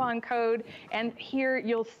coupon code, and here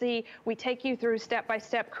you'll see we take you through step by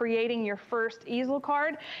step creating your first easel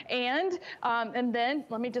card, and then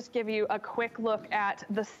let me just give you a quick look at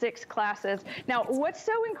the 6 classes. Now, what's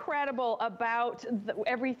so incredible about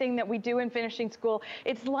everything that we do in Finishing School,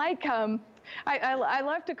 it's like I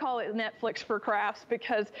love to call it Netflix for crafts,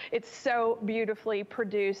 because it's so beautifully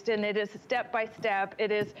produced, and it is step by step.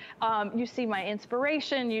 It is, you see my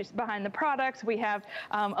inspiration behind the products. We have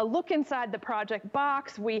a look inside the project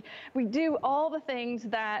box. We do all the things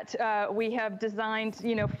that we have designed.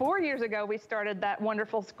 You know, 4 years ago, we started that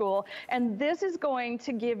wonderful school, and this is going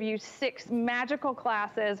to give you 6 magical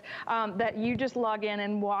classes that you just log in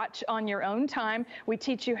and watch on your own time. We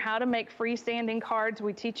teach you how to make freestanding cards.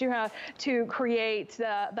 We teach you how to to create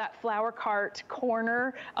that flower cart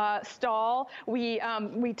corner stall.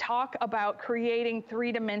 We talk about creating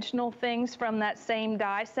three-dimensional things from that same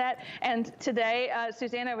die set. And today,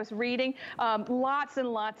 Suzanne, I was reading lots and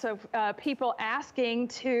lots of people asking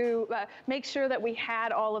to make sure that we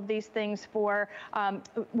had all of these things for,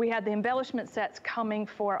 we had the embellishment sets coming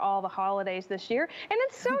for all the holidays this year. And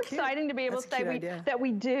it's so exciting to be able to say that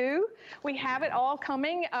we do. We have it all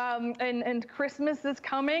coming, and Christmas is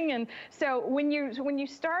coming. And so when you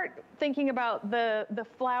start thinking about the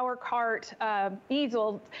flower cart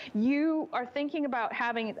easel, you are thinking about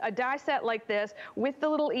having a die set like this with the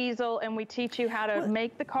little easel, and we teach you how to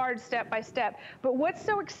make the cards step by step. But what's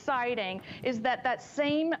so exciting is that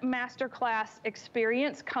same masterclass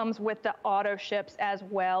experience comes with the auto ships as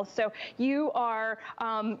well. So you are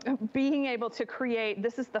being able to create,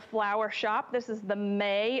 this is the flower shop, this is the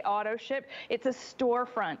May auto ship. It's a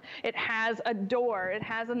storefront. It has a door, it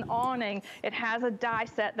has an awning, it has a die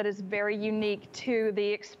set that is very unique to the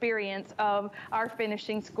experience of our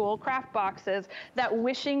finishing school craft boxes. That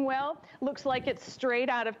wishing well looks like it's straight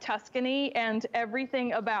out of Tuscany, and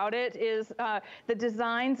everything about it is, the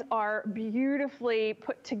designs are beautifully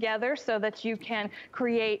put together so that you can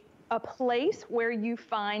create a place where you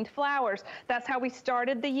find flowers. That's how we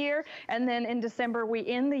started the year. And then in December, we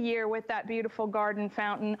end the year with that beautiful garden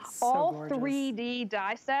fountain, all 3D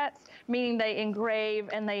die sets, meaning they engrave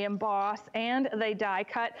and they emboss and they die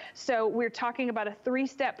cut. So we're talking about a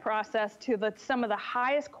 3-step process to some of the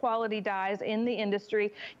highest quality dies in the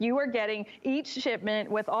industry. You are getting each shipment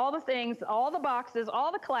with all the things, all the boxes, all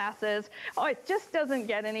the classes. Oh, it just doesn't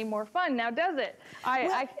get any more fun now, does it?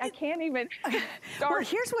 I can't even start. Well,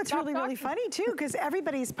 here's what's really funny too, because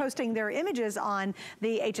everybody's posting their images on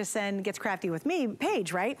the HSN Gets Crafty with Me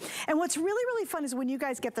page, right? And what's really fun is when you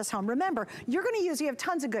guys get this home, remember, you're gonna you have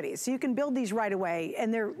tons of goodies, so you can build these right away,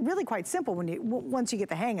 and they're really quite simple once you get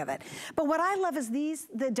the hang of it. But what I love is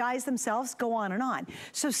the dies themselves go on and on.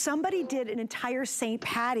 So somebody did an entire St.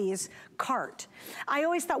 Patty's cart. I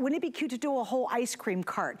always thought, wouldn't it be cute to do a whole ice cream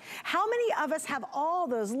cart? How many of us have all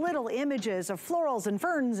those little images of florals and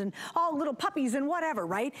ferns and all little puppies and whatever,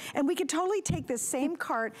 right? And we could totally take this same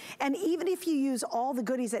cart, and even if you use all the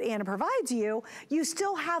goodies that Anna provides you, you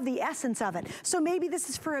still have the essence of it. So maybe this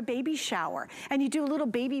is for a baby shower, and you do a little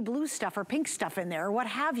baby blue stuff or pink stuff in there or what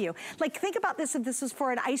have you. Like, think about this if this was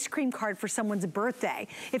for an ice cream cart for someone's birthday.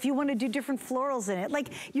 If you want to do different florals in it, like,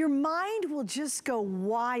 your mind will just go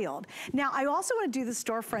wild. Now, I also want to do the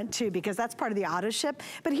storefront too, because that's part of the auto ship.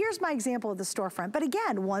 But here's my example of the storefront. But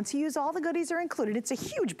again, once you use all the goodies are included, it's a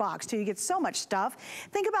huge box too. You get so much stuff.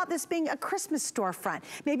 Think about this being a Christmas storefront.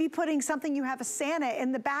 Maybe putting something, you have a Santa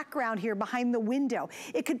in the background here behind the window.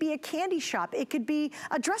 It could be a candy shop. It could be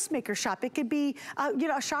a dressmaker shop. It could be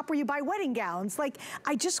a shop where you buy wedding gowns. Like,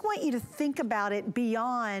 I just want you to think about it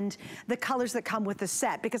beyond the colors that come with the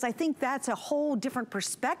set, because I think that's a whole different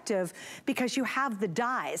perspective, because you have the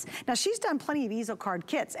dies. Now, she's done plenty of easel card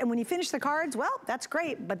kits, and when you finish the cards, well, that's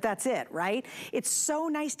great, but that's it, right? It's so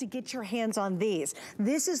nice to get your hands on these.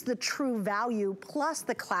 This is the true value, plus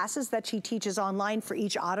the classes that she teaches online for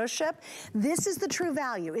each auto ship. This is the true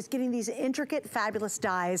value, is getting these intricate, fabulous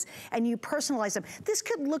dies, and you personalize them. This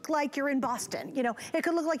could look like you're in Boston, you know, it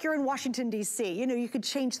could look like you're in Washington, DC. You know, you could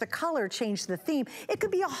change the color, change the theme. It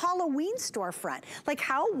could be a Halloween storefront. Like,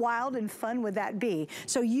 how wild and fun would that be?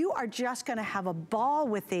 So you are just gonna have a ball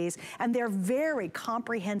with these, and they're very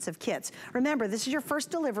comprehensive kits. Remember, this is your first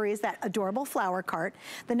delivery, is that adorable flower cart.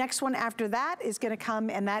 The next one after that is gonna come,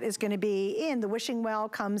 and that is gonna be in the Wishing Well,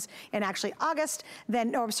 comes in actually August.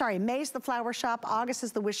 Then, oh, I'm sorry, May's the flower shop, August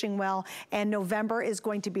is the Wishing Well, and November is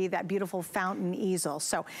going to be that beautiful fountain easel.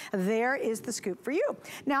 So there is the scoop for you.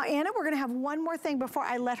 Now, Anna, we're gonna have one more thing before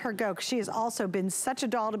I let her go, because she has also been such a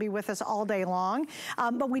doll to be with us all day long.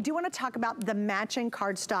 But we do wanna talk about the matching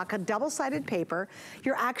cardstock, a double-sided paper.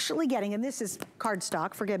 You're actually getting, and this is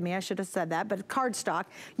cardstock, forgive me, I should have said that, but cardstock,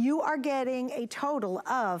 you are getting a total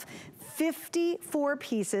of 54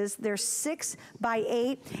 pieces. They're 6 by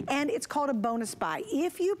 8, and it's called a bonus buy.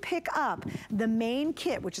 If you pick up the main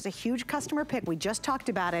kit, which is a huge customer pick, we just talked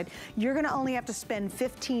about it, you're gonna only have to spend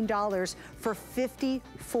 $15 for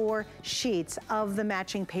 54 sheets of the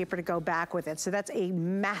matching paper to go back with it. So that's a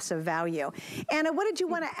massive value. Anna, what did you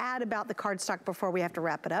wanna add about the cardstock before we have to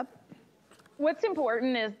wrap it up? What's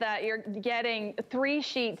important is that you're getting 3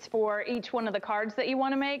 sheets for each one of the cards that you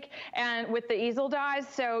want to make, and with the easel dies,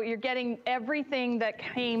 so you're getting everything that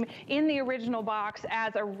came in the original box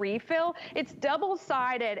as a refill. It's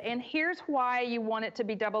double-sided, and here's why you want it to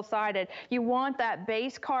be double-sided. You want that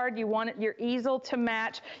base card, you want your easel to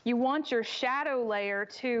match, you want your shadow layer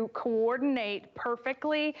to coordinate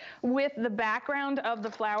perfectly with the background of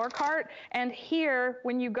the flower cart. And here,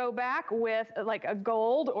 when you go back with like a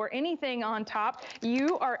gold or anything on top,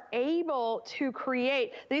 you are able to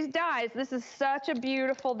create these dies. This is such a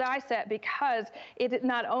beautiful die set because it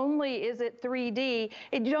not only is it 3D,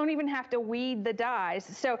 you don't even have to weed the dies.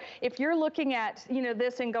 So if you're looking at, you know,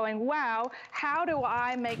 this and going, wow, how do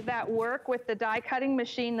I make that work with the die cutting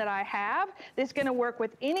machine that I have? This is going to work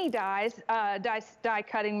with any die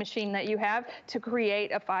cutting machine that you have to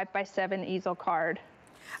create a 5x7 easel card.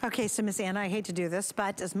 Okay, so Miss Anna, I hate to do this,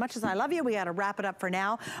 but as much as I love you, we got to wrap it up for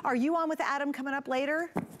now. Are you on with Adam coming up later?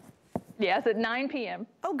 Yes, at 9 p.m.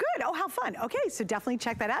 Oh, good. Oh, how fun. Okay, so definitely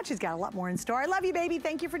check that out. She's got a lot more in store. I love you, baby.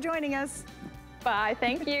 Thank you for joining us. Bye.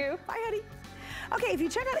 Thank you. Bye, honey. Okay, if you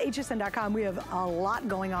check out hsn.com, we have a lot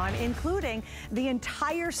going on, including the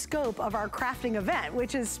entire scope of our crafting event,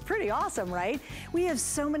 which is pretty awesome, right? We have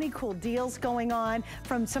so many cool deals going on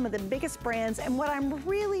from some of the biggest brands, and what I'm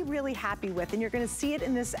really, really happy with, and you're gonna see it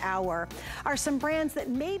in this hour, are some brands that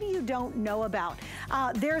maybe you don't know about.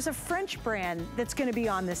 There's a French brand that's gonna be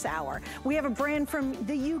on this hour. We have a brand from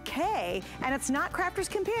the UK, and it's not Crafter's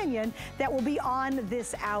Companion, that will be on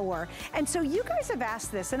this hour. And so you guys have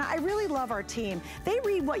asked this, and I really love our team. They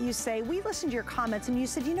read what you say. We listened to your comments and you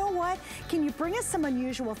said, you know what? Can you bring us some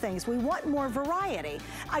unusual things? We want more variety.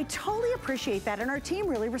 I totally appreciate that, and our team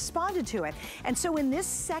really responded to it. And so in this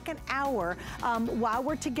second hour, while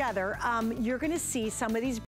we're together, you're gonna see some of these